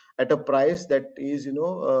available at a price that is,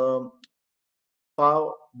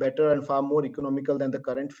 far better and far more economical than the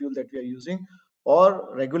current fuel that we are using, or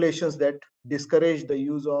regulations that discourage the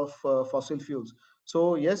use of fossil fuels.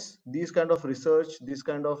 So yes, these kind of research, these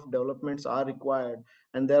kind of developments are required,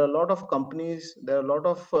 and there are a lot of companies, there are a lot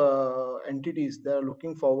of entities that are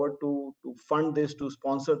looking forward to fund this, to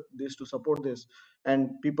sponsor this, to support this,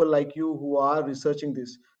 and people like you who are researching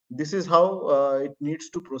this. This is how it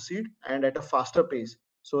needs to proceed, and at a faster pace,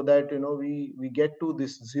 so that we get to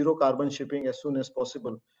this zero carbon shipping as soon as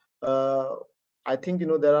possible. uh, I think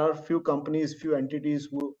there are few companies, few entities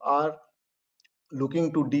who are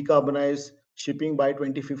looking to decarbonize shipping by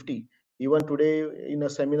 2050. Even today in a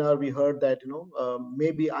seminar we heard that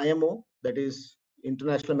maybe IMO, that is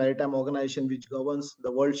International Maritime Organization, which governs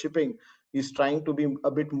the world shipping, is trying to be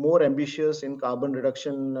a bit more ambitious in carbon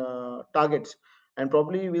reduction targets. And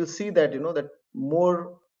probably we'll see that that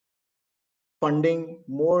more funding,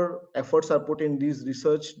 more efforts are put in these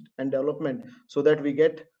research and development, so that we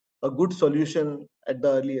get a good solution at the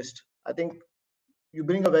earliest. I think you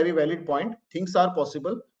bring a very valid point. Things are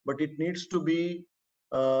possible, but it needs to be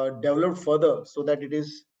developed further so that it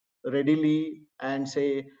is readily and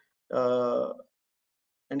say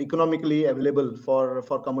and economically available for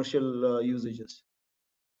commercial usages.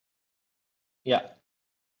 Yeah.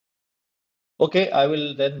 Okay, I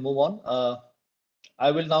will then move on. I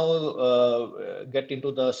will now get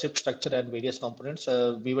into the ship structure and various components.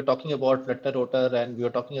 We were talking about rudder, rotor, and we were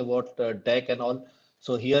talking about deck and all.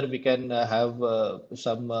 So here we can have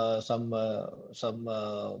some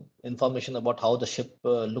information about how the ship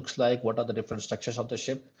looks like, what are the different structures of the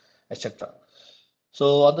ship, etc.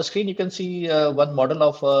 So on the screen you can see one model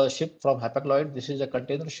of a ship from Hapag-Lloyd. This is a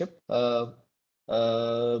container ship,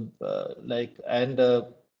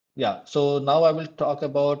 yeah. So now I will talk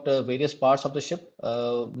about various parts of the ship.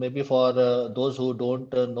 Maybe for those who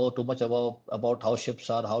don't know too much about how ships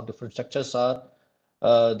are, how different structures are,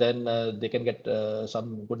 then they can get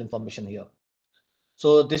some good information here.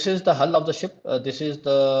 So this is the hull of the ship. This is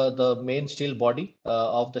the main steel body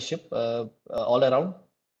of the ship all around.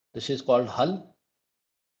 This is called hull.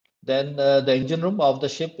 Then the engine room of the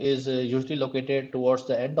ship is usually located towards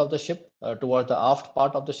the end of the ship, towards the aft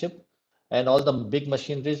part of the ship, and all the big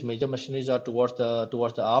machineries, major machineries are towards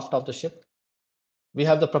the aft of the ship. We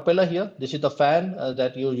have the propeller here. This is the fan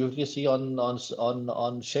that you usually see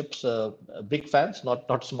on ships, big fans,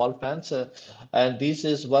 not small fans, and this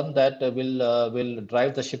is one that will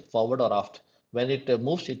drive the ship forward or aft. When it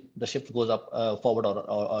moves, the ship goes up forward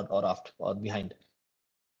or aft or behind.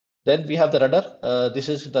 Then we have the rudder. This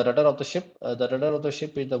is the rudder of the ship. The rudder of the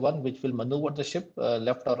ship is the one which will maneuver the ship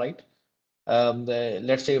left or right.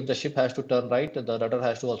 Let's say if the ship has to turn right, the rudder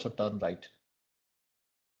has to also turn right.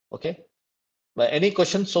 Okay. But any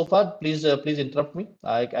questions so far? Please interrupt me.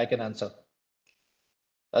 I can answer.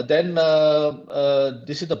 Then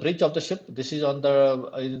this is the bridge of the ship. This is on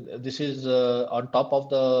the this is on top of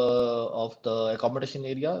the accommodation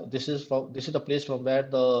area. This is the place from where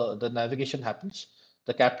the navigation happens.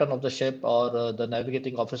 The captain of the ship or the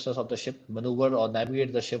navigating officers of the ship maneuver or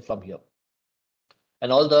navigate the ship from here.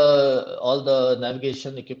 And all the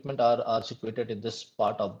navigation equipment are situated in this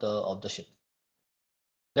part of the ship.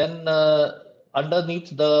 Then underneath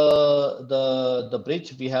the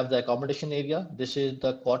bridge, we have the accommodation area. This is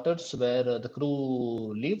the quarters where the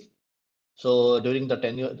crew live. So during their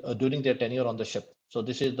tenure on the ship. So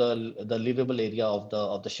this is the livable area of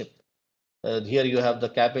the ship. Here you have the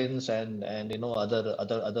cabins and other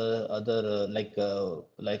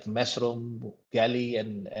like mess room, galley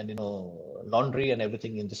and laundry and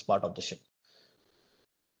everything in this part of the ship.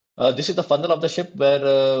 This is the funnel of the ship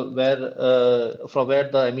from where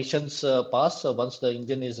the emissions pass once the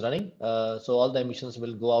engine is running. So all the emissions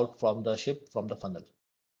will go out from the ship from the funnel.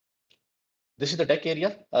 This is the deck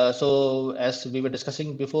area. So as we were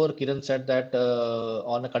discussing before, Kiran said that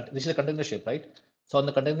this is a container ship, right? So on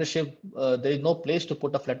the container ship, there is no place to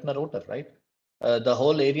put a flattener rotor, right? The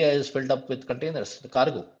whole area is filled up with containers, the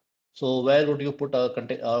cargo. So where would you put a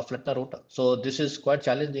flattener rotor? So this is quite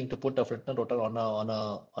challenging to put a flattener rotor on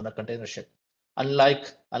a container ship,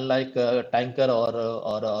 unlike a tanker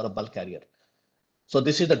or a bulk carrier. So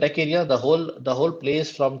this is the deck area. The whole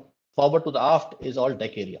place from forward to the aft is all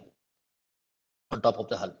deck area on top of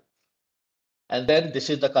the hull. And then this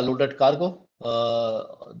is the colluded cargo.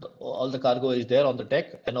 All the cargo is there on the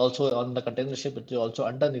deck, and also on the container ship, it is also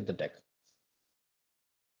underneath the deck.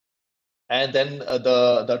 And then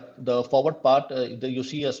the forward part, you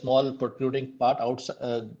see a small protruding part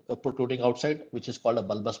protruding outside, which is called a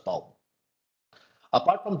bulbous bow.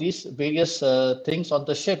 Apart from these various things on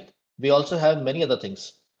the ship, we also have many other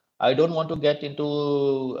things. I don't want to get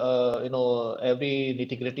into every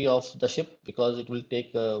nitty-gritty of the ship because it will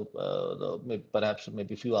take perhaps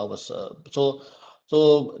maybe a few hours.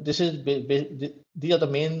 So these are the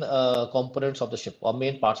main components of the ship or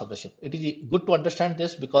main parts of the ship. It is good to understand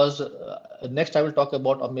this because next I will talk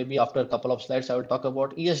about, or maybe after a couple of slides, I will talk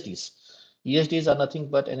about ESDs. ESDs are nothing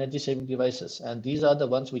but energy saving devices, and these are the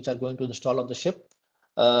ones which are going to install on the ship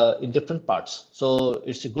in different parts. So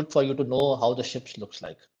it's good for you to know how the ship looks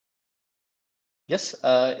like. Yes,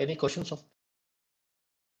 any questions?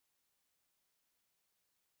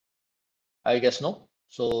 I guess no.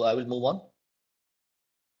 So I will move on.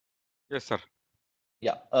 Yes, sir.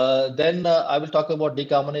 Yeah. Then I will talk about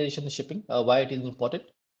decarbonization in shipping, why it is important.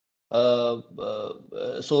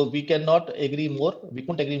 So we cannot agree more. We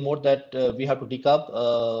couldn't agree more that we have to decarb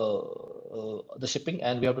the shipping,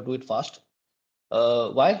 and we have to do it fast.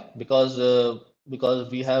 Why? Because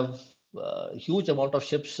we have huge amount of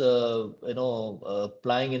ships,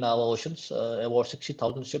 plying in our oceans. About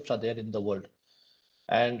 60,000 ships are there in the world,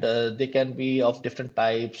 and they can be of different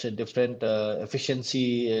types and different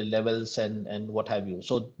efficiency levels and what have you.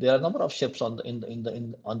 So there are a number of ships on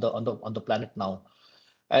the planet now,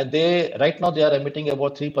 and right now they are emitting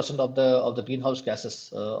about 3% of the greenhouse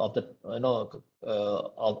gases of the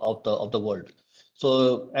of the world.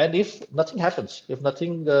 So, and if nothing happens, if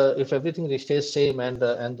everything stays same and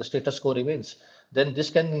the status quo remains, then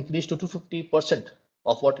this can increase to 250%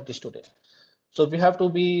 of what it is today. So we have to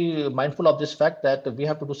be mindful of this fact that we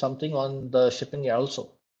have to do something on the shipping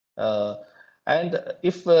also. And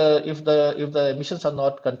if the emissions are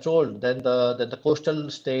not controlled, then the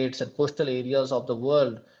coastal states and coastal areas of the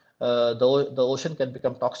world, the ocean can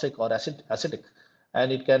become toxic or acidic, and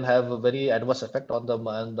it can have a very adverse effect on the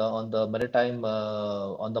maritime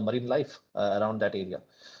on the marine life around that area.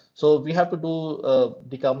 So we have to do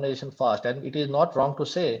decarbonization fast, and it is not wrong to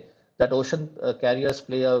say that ocean carriers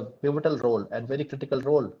play a pivotal role and very critical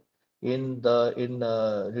role in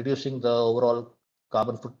reducing the overall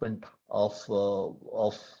carbon footprint of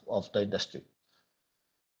the industry.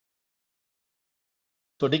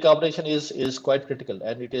 So decarbonization is quite critical,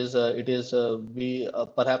 and we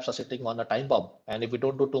perhaps are sitting on a time bomb, and if we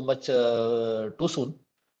don't do too much too soon,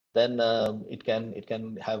 then it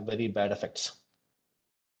can have very bad effects.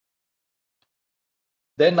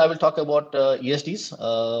 Then I will talk about ESDs.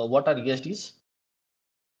 What are ESDs?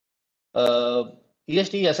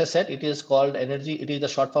 ESD, as I said, it is called energy. It is the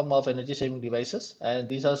short form of energy saving devices, and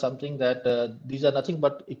these are something that these are nothing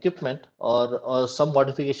but equipment or some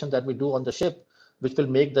modification that we do on the ship, which will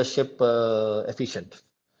make the ship efficient.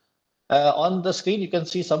 On the screen, you can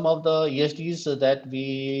see some of the ESDs that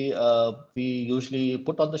we usually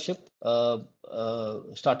put on the ship.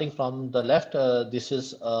 Starting from the left, this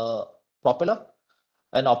is a propeller,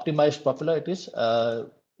 an optimized propeller.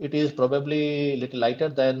 It is probably a little lighter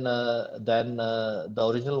than the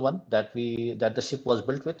original one that the ship was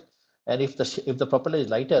built with. And if the propeller is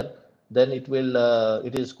lighter, then it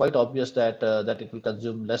is quite obvious that it will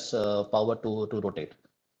consume less power to rotate.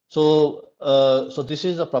 So this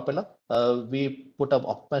is a propeller. We put up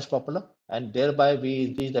optimized propeller, and thereby we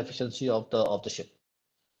increase the efficiency of the ship.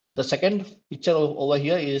 The second picture over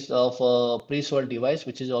here is of a pre-swirl device,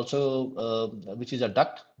 which is also which is a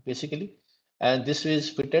duct basically, and this is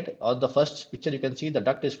fitted on the first picture. You can see the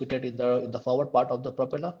duct is fitted in the forward part of the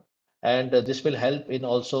propeller, and this will help in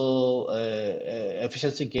also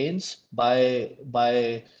efficiency gains by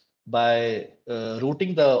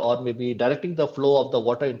routing the or maybe directing the flow of the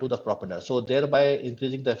water into the propeller, so thereby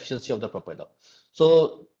increasing the efficiency of the propeller.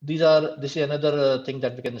 So this is another thing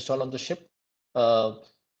that we can install on the ship. Uh,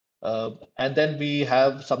 and then we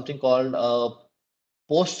have something called a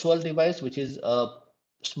post-swirl device, which is a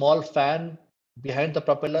small fan behind the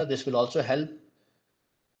propeller. This will also help.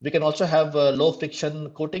 We can also have low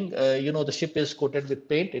friction coating. The ship is coated with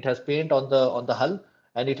paint. It has paint on the hull,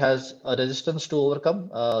 and it has a resistance to overcome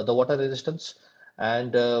the water resistance.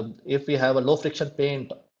 And if we have a low friction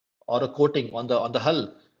paint or a coating on the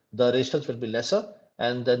hull, the resistance will be lesser,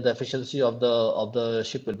 and then the efficiency of the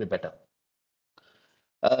ship will be better.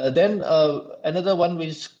 Then another one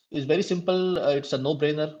which is very simple. It's a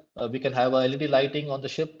no-brainer. We can have a LED lighting on the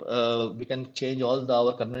ship. We can change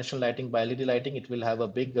our conventional lighting by LED lighting. It will have a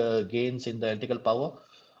big gains in the electrical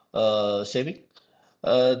power saving.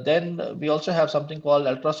 Then we also have something called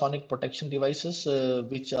ultrasonic protection devices,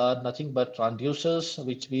 which are nothing but transducers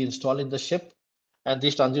which we install in the ship. And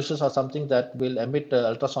these transducers are something that will emit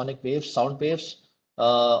ultrasonic waves, sound waves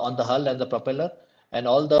on the hull and the propeller, and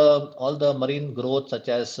all the marine growth such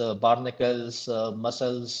as barnacles,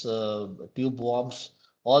 mussels, tube worms,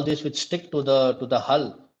 all these which stick to the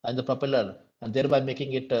hull and the propeller, and thereby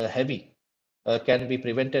making it heavy, can be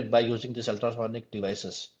prevented by using these ultrasonic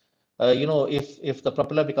devices. If the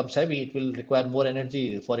propeller becomes heavy, it will require more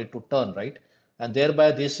energy for it to turn, right? And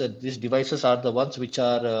thereby these devices are the ones which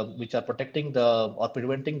are protecting or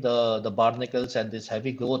preventing the barnacles and this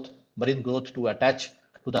heavy growth, marine growth, to attach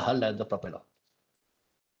to the hull and the propeller.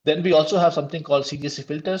 Then we also have something called CGC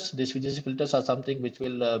filters. These CGC filters are something which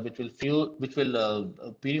will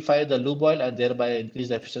purify the lube oil and thereby increase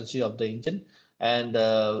the efficiency of the engine and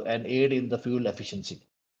aid in the fuel efficiency.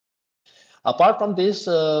 Apart from this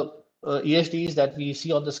ESDs that we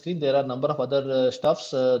see on the screen, there are a number of other stuffs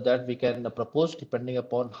that we can propose depending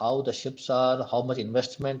upon how the ships are, how much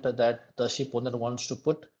investment that the ship owner wants to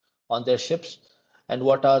put on their ships, and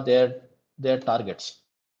what are their targets.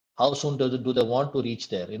 How soon do they want to reach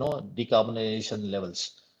their decarbonization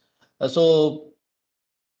levels? So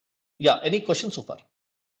yeah, any questions so far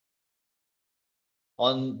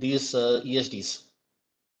on these ESDs?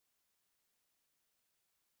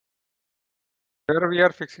 Where we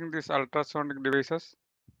are fixing these ultrasonic devices?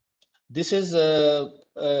 This is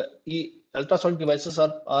ultrasonic devices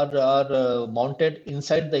are mounted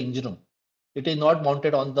inside the engine room. It is not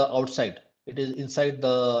mounted on the outside. It is inside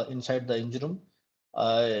the engine room,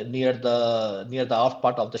 near the aft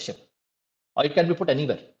part of the ship, or it can be put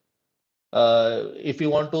anywhere. If you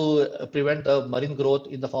want to prevent the marine growth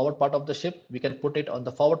in the forward part of the ship, we can put it on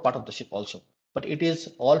the forward part of the ship also. But it is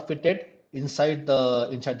all fitted inside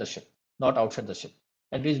the ship, not outside the ship.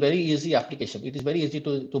 And it is very easy application. It is very easy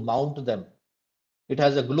to mount them. It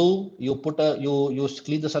has a glue. You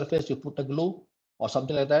clean the surface. You put a glue or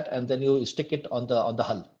something like that, and then you stick it on the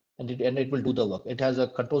hull, and it will do the work. It has a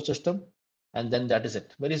control system, and then that is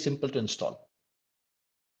it. Very simple to install.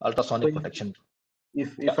 Ultrasonic protection.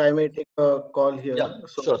 If I may take a call here. Yeah,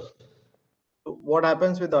 So sure. what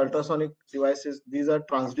happens with the ultrasonic devices? These are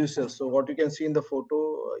transducers. So what you can see in the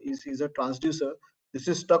photo is a transducer. This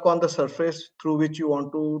is stuck on the surface through which you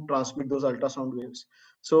want to transmit those ultrasound waves.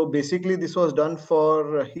 So basically, this was done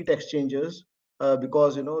for heat exchangers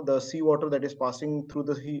because the seawater that is passing through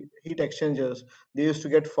the heat exchangers, they used to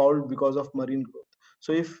get fouled because of marine growth.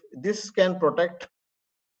 So if this can protect,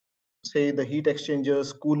 say, the heat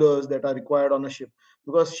exchangers, coolers that are required on a ship,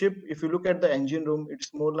 because ship, if you look at the engine room,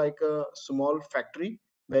 it's more like a small factory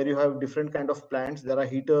where you have different kind of plants. There are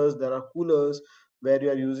heaters, there are coolers where you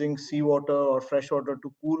are using seawater or fresh water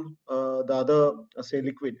to cool the other say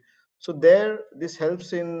liquid. So there, this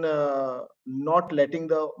helps in not letting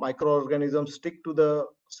the microorganisms stick to the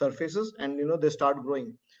surfaces, and they start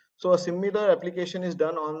growing. So a similar application is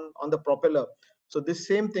done on the propeller. So this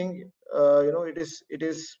same thing, it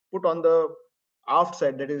is put on the aft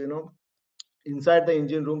side, that is inside the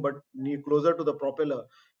engine room, but closer to the propeller,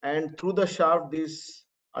 and through the shaft these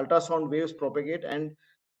ultrasound waves propagate, and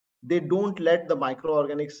they don't let the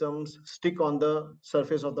microorganisms stick on the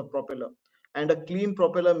surface of the propeller. And a clean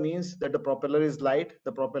propeller means that the propeller is light,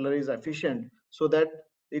 the propeller is efficient, so that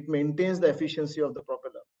it maintains the efficiency of the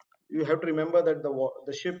propeller. You have to remember that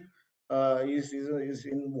the ship is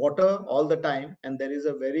in water all the time, and there is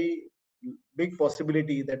a very big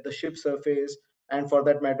possibility that the ship surface, and for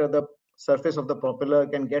that matter the surface of the propeller,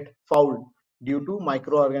 can get fouled due to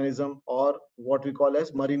microorganism or what we call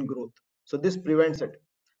as marine growth. So this prevents it.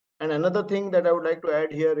 And another thing that I would like to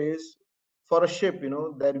add here is, for a ship,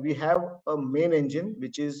 that we have a main engine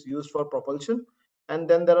which is used for propulsion, and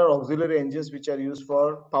then there are auxiliary engines which are used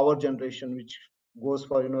for power generation, which goes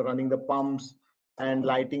for running the pumps and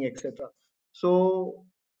lighting, etc. So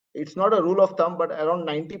it's not a rule of thumb, but around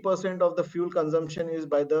 90% of the fuel consumption is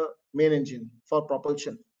by the main engine for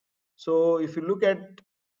propulsion. So if you look at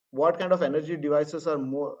what kind of energy devices are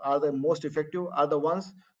the most effective, are the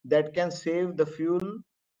ones that can save the fuel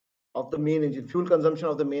of the main engine, fuel consumption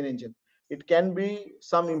of the main engine. It can be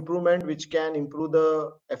some improvement which can improve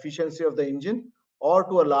the efficiency of the engine, or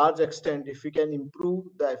to a large extent, if we can improve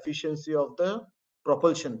the efficiency of the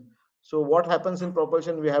propulsion. So what happens in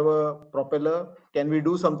propulsion? We have a propeller. Can we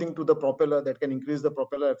do something to the propeller that can increase the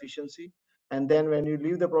propeller efficiency? And then when you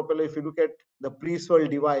leave the propeller, if you look at the pre-swirl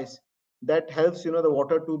device, that helps the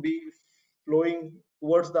water to be flowing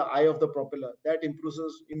towards the eye of the propeller. That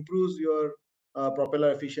improves your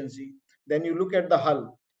propeller efficiency. Then you look at the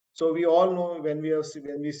hull. So we all know, when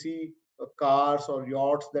we see cars or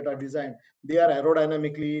yachts that are designed, they are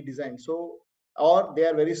aerodynamically designed. So, or they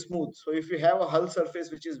are very smooth. So if you have a hull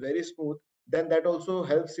surface which is very smooth, then that also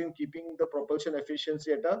helps in keeping the propulsion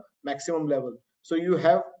efficiency at a maximum level. So you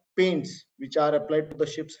have paints which are applied to the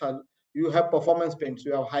ship's hull. You have performance paints.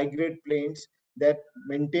 You have high grade paints that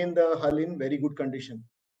maintain the hull in very good condition.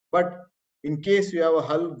 But in case you have a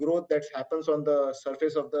hull growth that happens on the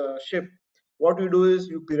surface of the ship, what you do is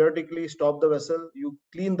you periodically stop the vessel, you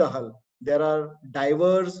clean the hull. There are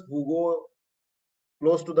divers who go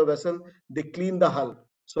close to the vessel, they clean the hull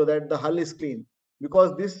so that the hull is clean,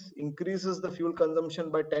 because this increases the fuel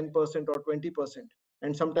consumption by 10% or 20%,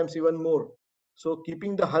 and sometimes even more. So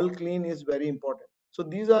keeping the hull clean is very important. So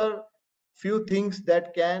these are few things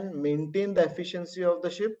that can maintain the efficiency of the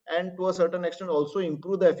ship, and to a certain extent also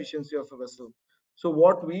improve the efficiency of a vessel. So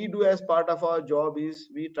what we do as part of our job is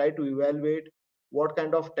we try to evaluate what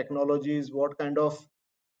kind of technologies, what kind of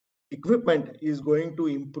equipment is going to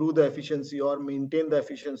improve the efficiency or maintain the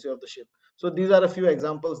efficiency of the ship. So these are a few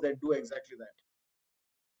examples that do exactly that.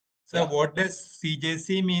 So Yeah. what does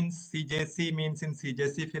CJC means? CJC means in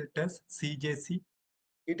CJC filters, CJC?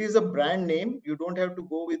 It is a brand name. You don't have to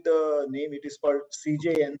go with the name. It is called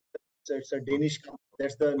CJN. So it's a Danish company.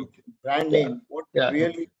 That's the brand Yeah. name. What it Yeah.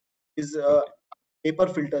 really is, paper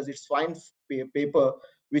filters. It's fine paper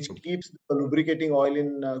which keeps the lubricating oil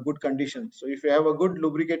in good condition. So if you have a good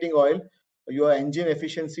lubricating oil, your engine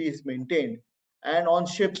efficiency is maintained. And on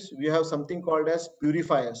ships, we have something called as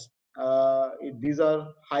purifiers. These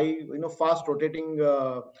are high, fast rotating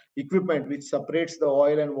equipment which separates the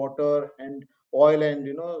oil and water and oil and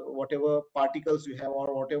whatever particles you have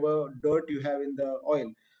or whatever dirt you have in the oil.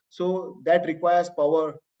 So that requires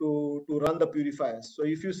power to run the purifiers. So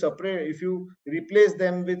if you replace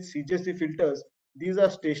them with CJC filters, these are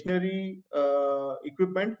stationary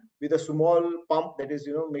equipment with a small pump that is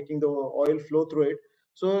making the oil flow through it.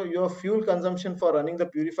 So your fuel consumption for running the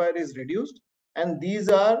purifier is reduced, and these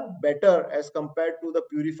are better as compared to the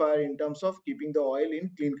purifier in terms of keeping the oil in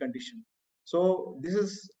clean condition. So this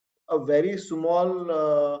is a very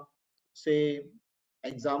small say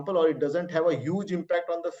example, or it doesn't have a huge impact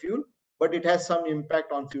on the fuel, but it has some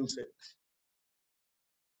impact on fuel savings.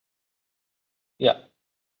 Yeah.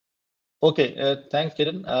 Okay, thanks,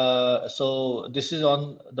 Kiran. So this is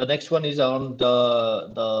on the next one is on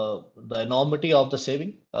the enormity of the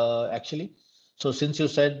saving, actually. So since you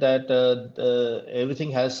said that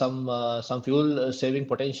everything has some fuel saving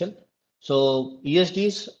potential, so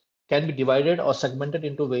ESDs can be divided or segmented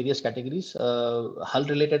into various categories. Hull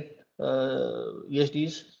related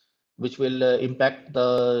ESDs, which will impact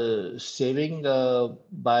the saving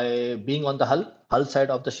by being on the hull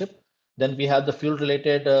side of the ship. Then we have the fuel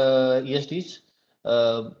related ESDs,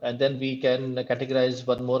 and then we can categorize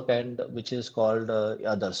one more kind, which is called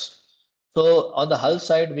others. So on the hull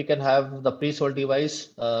side, we can have the pre-sold device,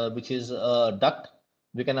 which is a duct.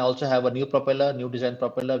 We can also have a new propeller, new design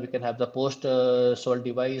propeller. We can have the post-sold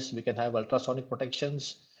device. We can have ultrasonic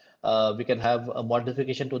protections. We can have a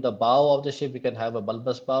modification to the bow of the ship. We can have a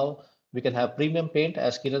bulbous bow. We can have premium paint,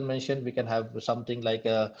 as Kiran mentioned. We can have something like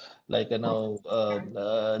low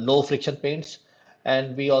friction paints,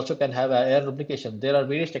 and we also can have air lubrication. There are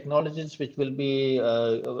various technologies which will be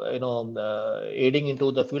aiding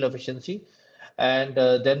into the fuel efficiency. And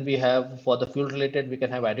then we have, for the fuel related, we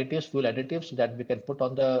can have additives, fuel additives that we can put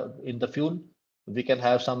on in the fuel. We can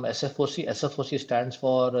have some SFOC. SFOC stands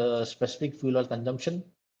for specific fuel oil consumption.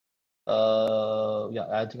 Yeah,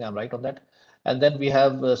 I think I'm right on that. And then we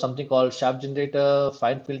have something called shaft generator,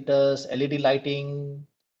 fine filters, LED lighting,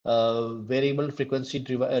 variable frequency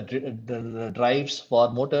drives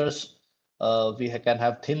for motors. We can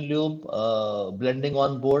have thin lube, blending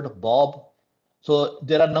on board, bob. So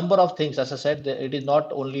there are a number of things. As I said, it is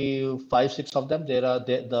not only 5, 6 of them. There are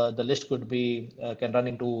the list could be can run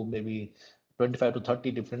into maybe 25 to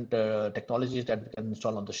 30 different technologies that we can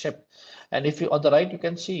install on the ship. And if you on the right, you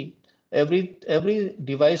can see every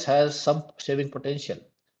device has some saving potential.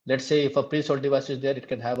 Let's say if a pre-sold device is there, it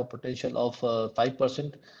can have a potential of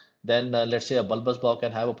 5%. Then let's say a bulbous bow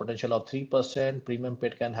can have a potential of 3%. Premium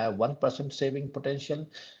pit can have 1% saving potential.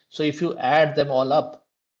 So if you add them all up,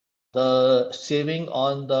 the saving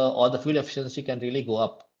on the fuel efficiency can really go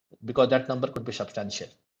up, because that number could be substantial.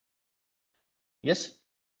 Yes.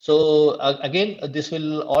 So again, this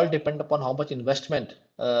will all depend upon how much investment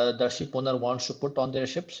the ship owner wants to put on their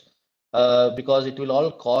ships, because it will all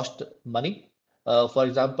cost money. For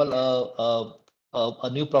example, a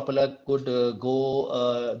new propeller could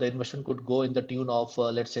the investment could go in the tune of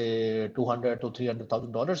let's say $200,000 to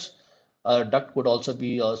 $300,000. Duct could also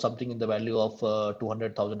be something in the value of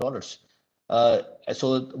 $200,000.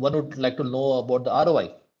 So one would like to know about the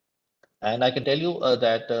ROI. And I can tell you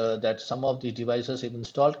that some of the devices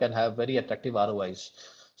installed can have very attractive ROIs.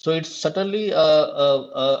 So it's certainly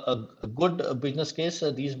a good business case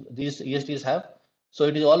these ESDs have. So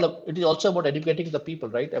it is also about educating the people,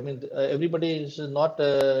 right? I mean, everybody is not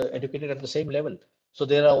educated at the same level. So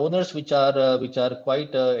there are owners which are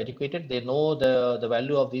quite educated. They know the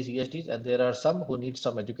value of these ESDs, and there are some who need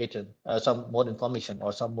some education, some more information,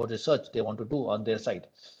 or some more research they want to do on their side.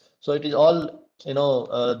 So it is all,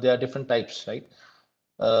 there are different types, right?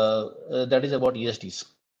 That is about ESDs.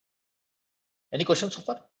 Any questions so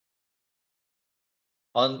far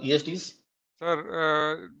on ESDs?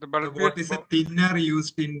 Sir, What is the thinner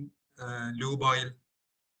used in lube oil?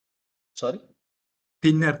 Sorry?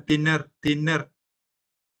 Thinner.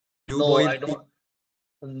 Lube No, oil. I don't.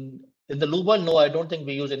 In the lube oil, no, I don't think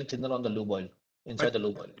we use any thinner on the lube oil, inside the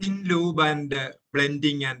lube oil. Thin lube and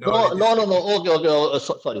blending and No, all. no. Okay.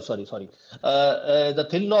 Sorry. The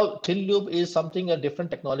thin lube is something, a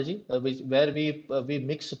different technology, where we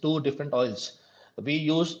mix two different oils. We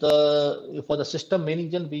use for the system main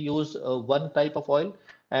engine, we use one type of oil,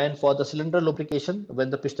 and for the cylinder lubrication, when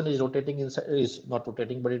the piston is rotating inside, is not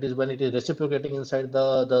rotating, but it is when it is reciprocating inside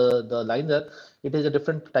the liner, it is a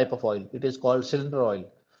different type of oil. It is called cylinder oil.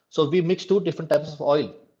 So we mix two different types of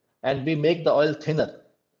oil, and we make the oil thinner,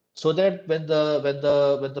 so that when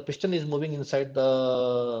the piston is moving inside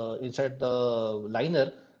the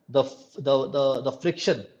liner, the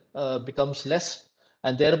friction becomes less,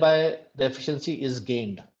 and thereby the efficiency is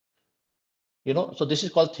gained. So this is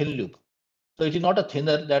called thin lube. So it is not a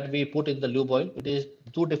thinner that we put in the lube oil. It is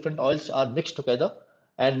two different oils are mixed together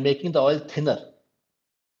and making the oil thinner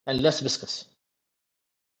and less viscous.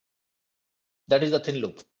 That is the thin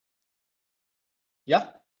lube. Yeah.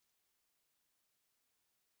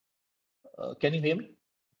 Can you hear me?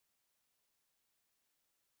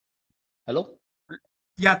 Hello?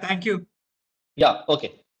 Yeah, thank you. Yeah,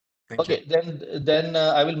 okay. Thank Okay, you. then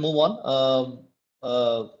I will move on.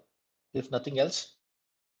 If nothing else.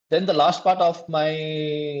 Then the last part of my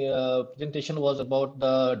presentation was about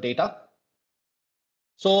the data.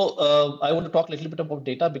 So I want to talk a little bit about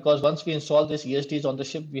data, because once we install these ESDs on the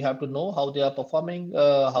ship, we have to know how they are performing,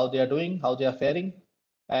 how they are doing, how they are faring,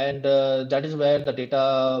 and that is where the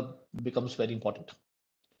data becomes very important.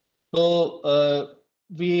 So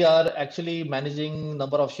we are actually managing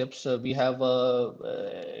number of ships. We have,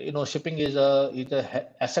 shipping is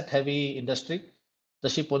a asset heavy industry. The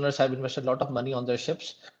ship owners have invested a lot of money on their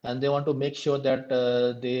ships, and they want to make sure that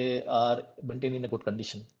they are maintained in a good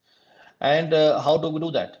condition. And how do we do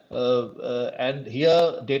that? And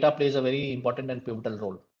here data plays a very important and pivotal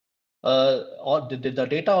role. Or the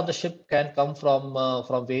data on the ship can come from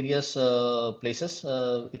various places.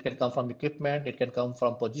 It can come from equipment. It can come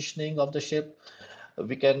from positioning of the ship.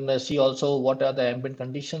 We can see also what are the ambient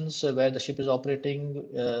conditions where the ship is operating.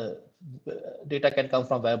 Data can come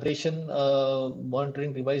from vibration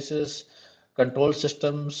monitoring devices, control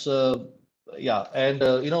systems, yeah, and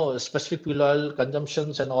specific fuel oil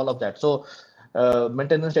consumptions and all of that. So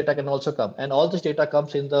maintenance data can also come, and all this data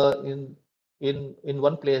comes in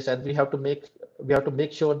one place, and we have to make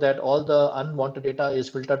sure that all the unwanted data is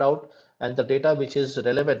filtered out, and the data which is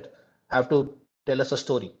relevant have to tell us a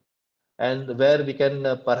story, and where we can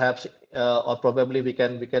perhaps or probably we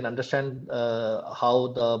can understand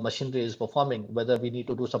how the machinery is performing, whether we need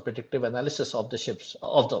to do some predictive analysis of the ships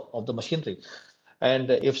of the machinery,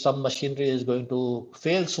 and if some machinery is going to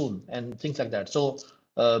fail soon and things like that. So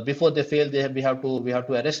before they fail, we have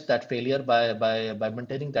to arrest that failure by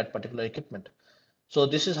maintaining that particular equipment. So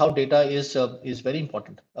this is how data is very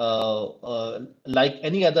important. Like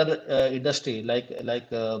any other industry,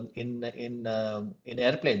 in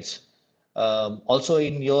airplanes, also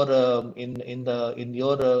in your in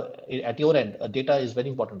your at your end, data is very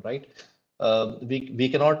important, right? We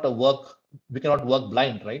cannot work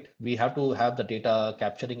blind, right? We have to have the data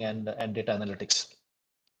capturing and data analytics.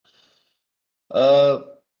 Uh,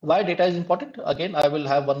 why data is important? Again, I will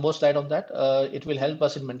have one more slide on that. It will help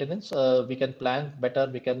us in maintenance. We can plan better.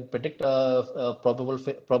 We can predict probable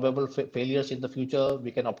failures in the future. We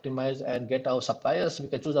can optimize and get our suppliers. We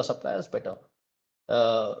can choose our suppliers better.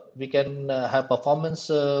 We can have performance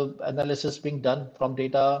analysis being done from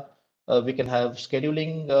data. We can have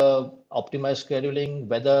scheduling, optimized scheduling,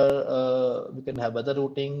 weather. We can have weather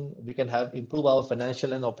routing. We can have improve our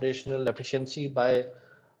financial and operational efficiency by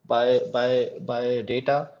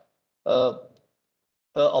data. Uh,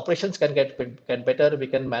 Operations can better. We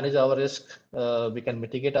can manage our risk. We can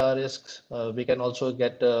mitigate our risks. We can also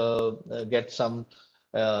get some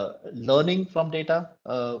learning from data,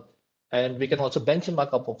 and we can also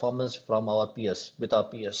benchmark our performance from our peers with our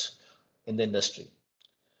peers in the industry.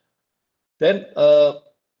 Then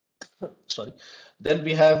sorry, then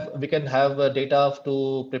we can have data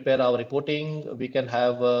to prepare our reporting. We can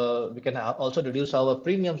also reduce our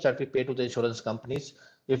premiums that we pay to the insurance companies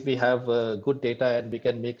if we have good data, and we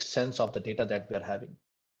can make sense of the data that we are having.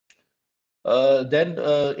 Then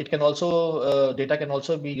it can also data can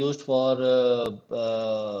also be used for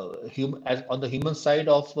on the human side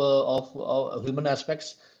of human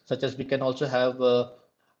aspects, such as we can also have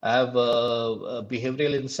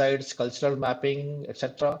behavioral insights, cultural mapping,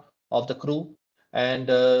 etc. of the crew, and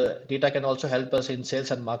data can also help us in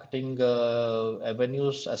sales and marketing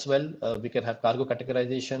avenues as well. We can have cargo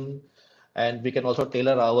categorization, and we can also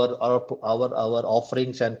tailor our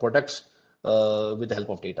offerings and products with the help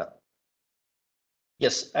of data.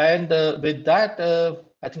 Yes, and with that,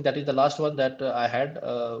 I think that is the last one that I had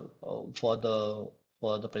for the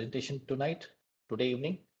presentation today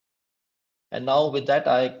evening. And now with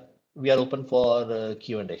that, we are open for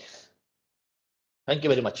Q&A. Thank you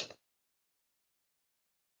very much.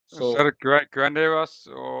 So Sir, Q&A was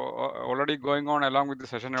already going on along with the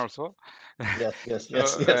session also. yes.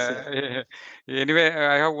 So anyway,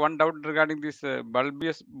 I have one doubt regarding this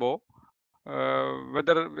bulbous bow.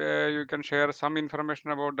 Whether you can share some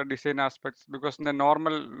information about the design aspects, because in the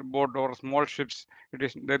normal boat or small ships,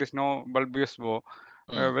 there is no bulbous bow.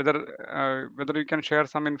 Whether you can share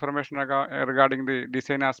some information regarding the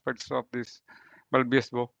design aspects of this bulbous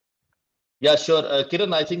bow. Yeah, sure.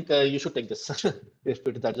 Kiran, I think you should take this if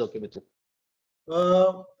that is okay with you.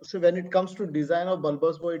 So when it comes to design of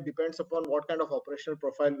bulbous bow, it depends upon what kind of operational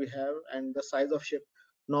profile we have and the size of ship.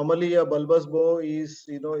 Normally, a bulbous bow is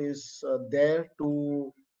there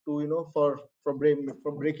to for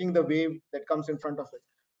breaking the wave that comes in front of it.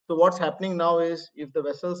 So what's happening now is, if the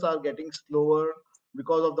vessels are getting slower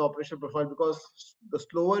because of the operational profile, because the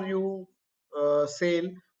slower you sail,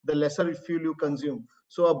 the lesser fuel you consume.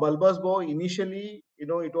 So a bulbous bow initially,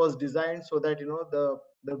 it was designed so that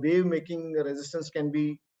the wave making resistance can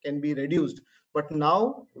be reduced. But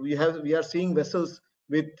now we are seeing vessels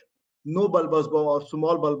with no bulbous bow or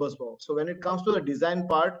small bulbous bow. So when it comes to the design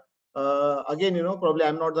part, again, probably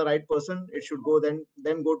I'm not the right person. It should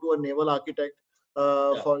then go to a naval architect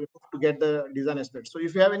for to get the design aspect. So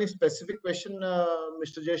if you have any specific question,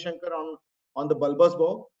 Mr. Jaishankar, on the bulbous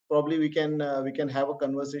bow, probably we can have a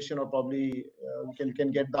conversation, or probably we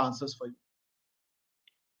can get the answers for you.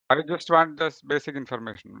 I just want this basic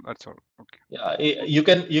information. That's all. Okay. Yeah, you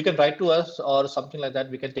can write to us or something like that.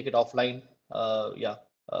 We can take it offline.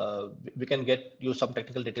 We can get you some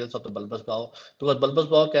technical details of the bulbous bow, because bulbous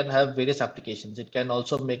bow can have various applications. It can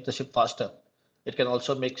also make the ship faster. It can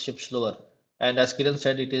also make ships slower. And as Kiran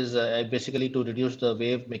said, it is basically to reduce the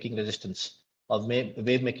wave making resistance or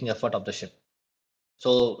wave making effort of the ship.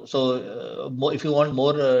 So if you want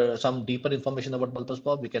more some deeper information about bulbous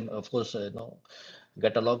bow, we can of course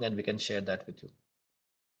get along and we can share that with you.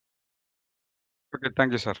 Okay.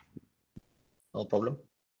 Thank you, sir. No problem.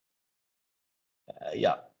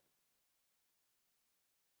 Yeah.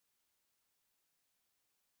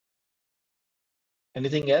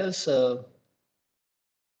 Anything else?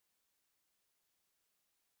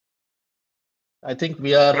 I think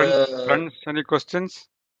we are. Friends, any questions?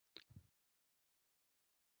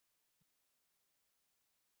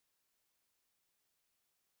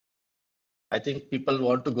 I think people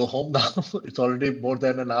want to go home now. It's already more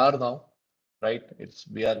than an hour now, right?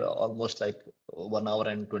 We are almost like 1 hour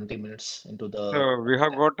and 20 minutes into the. So we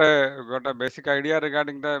have got a basic idea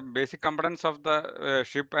regarding the basic components of the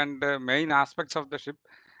ship and the main aspects of the ship.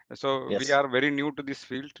 So we Yes. are very new to this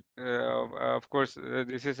field. Of course,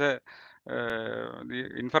 this is the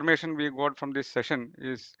information we got from this session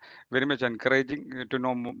is very much encouraging to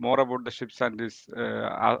know more about the ships and this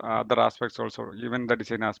other aspects also, even the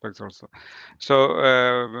design aspects also. So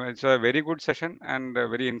it's a very good session and a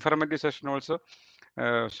very informative session also.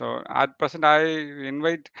 So at present, I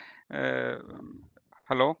invite.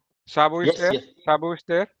 Hello, Sabu is Yes. there. Yes. Sabu is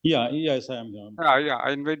there. Yeah, yes, I am. Yeah,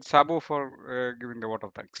 I invite Sabu for giving the vote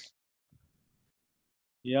of thanks.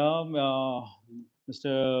 Yeah,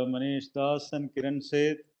 Mr. Manish Das and Kiran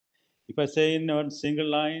said, if I say in one single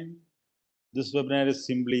line, this webinar is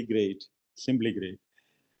simply great,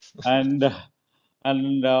 and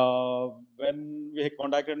when we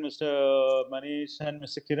contacted Mr. Manish and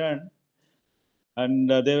Mr. Kiran, and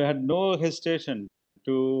they had no hesitation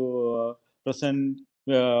to present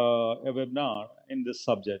a webinar in this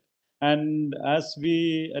subject. And as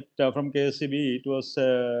we from KSCB, it was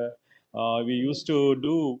we used to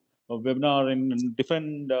do a webinar in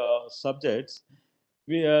different subjects.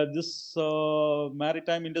 This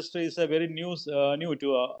maritime industry is a very new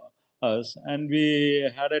to us, and we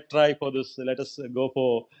had a try for this. Let us go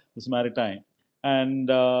for this maritime, and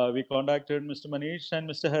we contacted Mr. Manish and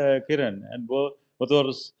Mr. Kiran, and both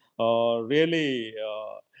was really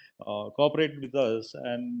cooperated with us,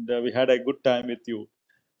 and we had a good time with you.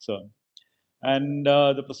 So, and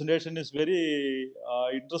the presentation is very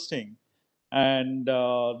interesting, and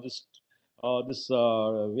we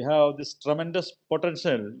have this tremendous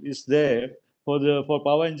potential is there for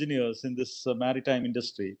power engineers in this maritime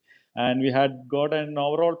industry, and we had got an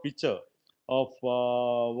overall picture of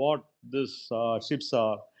what these ships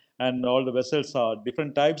are and all the vessels are,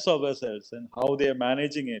 different types of vessels, and how they are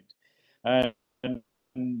managing it, and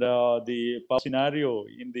the power scenario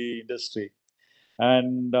in the industry.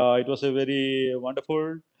 And it was a very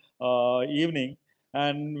wonderful evening,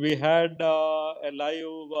 and we had a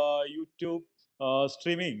live YouTube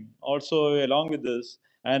streaming also along with this,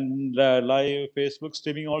 and live Facebook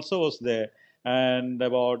streaming also was there, and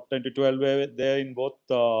about 10 to 12 were there in both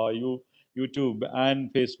YouTube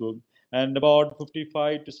and Facebook, and about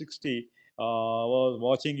 55 to 60 was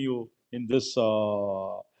watching you in this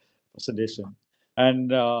presentation.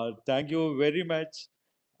 And thank you very much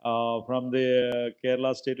from the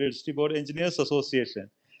Kerala State Electricity Board Engineers Association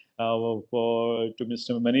to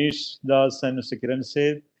Mr. Manish Das and Mr. Kiran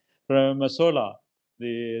Seth from Sola,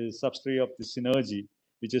 the subsidiary of the Synergy,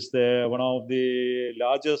 which is one of the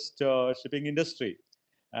largest shipping industry.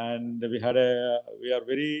 And we are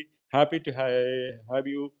very happy to have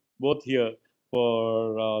you both here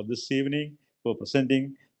for this evening, for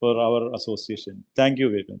presenting for our association. Thank you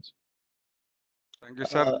very much. Thank you,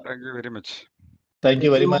 sir. Thank you very much. Thank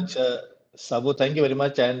you very much, Sabu. Thank you very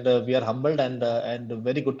much, and we are humbled and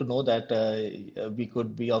very good to know that we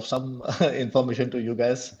could be of some information to you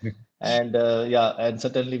guys. And yeah, and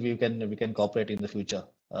certainly we can cooperate in the future.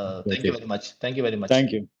 Thank you Okay. very much. Thank you very much.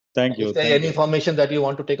 Thank you. Thank If you. there Thank any you. information that you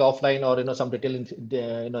want to take offline or some detailed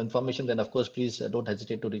information, then of course please don't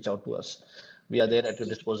hesitate to reach out to us. We are there at your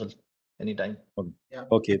disposal anytime. Okay. Yeah.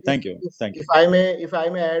 Okay. Thank you. If, Thank you. if I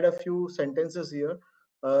may add a few sentences here,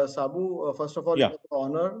 Sabu, first of all, Yeah. it was an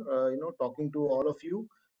honor, talking to all of you,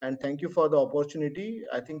 and thank you for the opportunity.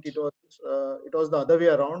 I think it was the other way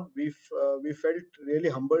around. We felt really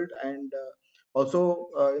humbled and also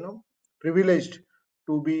privileged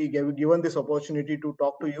to be given this opportunity to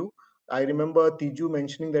talk to you. I remember Tiju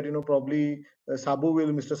mentioning that probably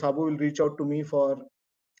Mr. Sabu will reach out to me for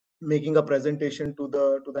making a presentation to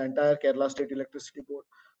the entire Kerala State Electricity Board.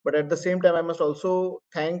 But at the same time, I must also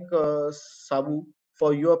thank Sabu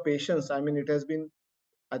for your patience. I mean, it has been,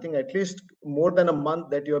 I think, at least more than a month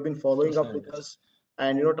that you have been following up with us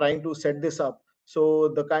and trying to set this up. So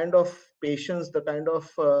the kind of patience, the kind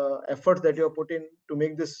of efforts that you have put in to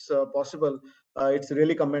make this possible, it's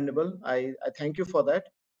really commendable. I thank you for that.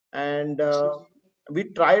 And we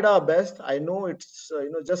tried our best. I know it's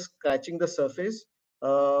just scratching the surface.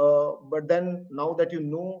 But then now that you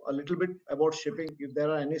know a little bit about shipping, if there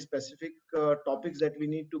are any specific topics that we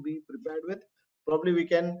need to be prepared with, probably we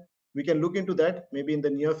can we can look into that. Maybe in the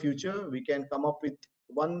near future, we can come up with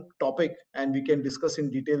one topic and we can discuss in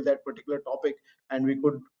detail that particular topic, and we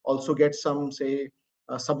could also get some, say,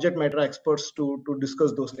 subject matter experts to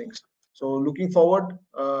discuss those things. So looking forward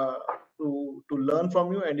to learn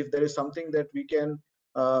from you, and if there is something that we can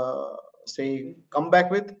say come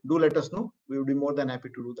back with, do let us know. We would be more than happy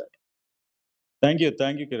to do that. Thank you,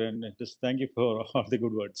 Kiran. Just thank you for all the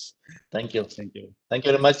good words. Thank you. Thank you. Thank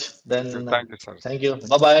you very much. Then, Thank you, sir. thank you.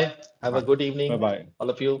 Bye-bye. Have a Bye. good evening, Bye-bye. all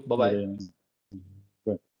of you. Bye-bye.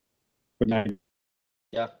 Good night.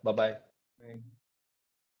 Yeah, bye-bye.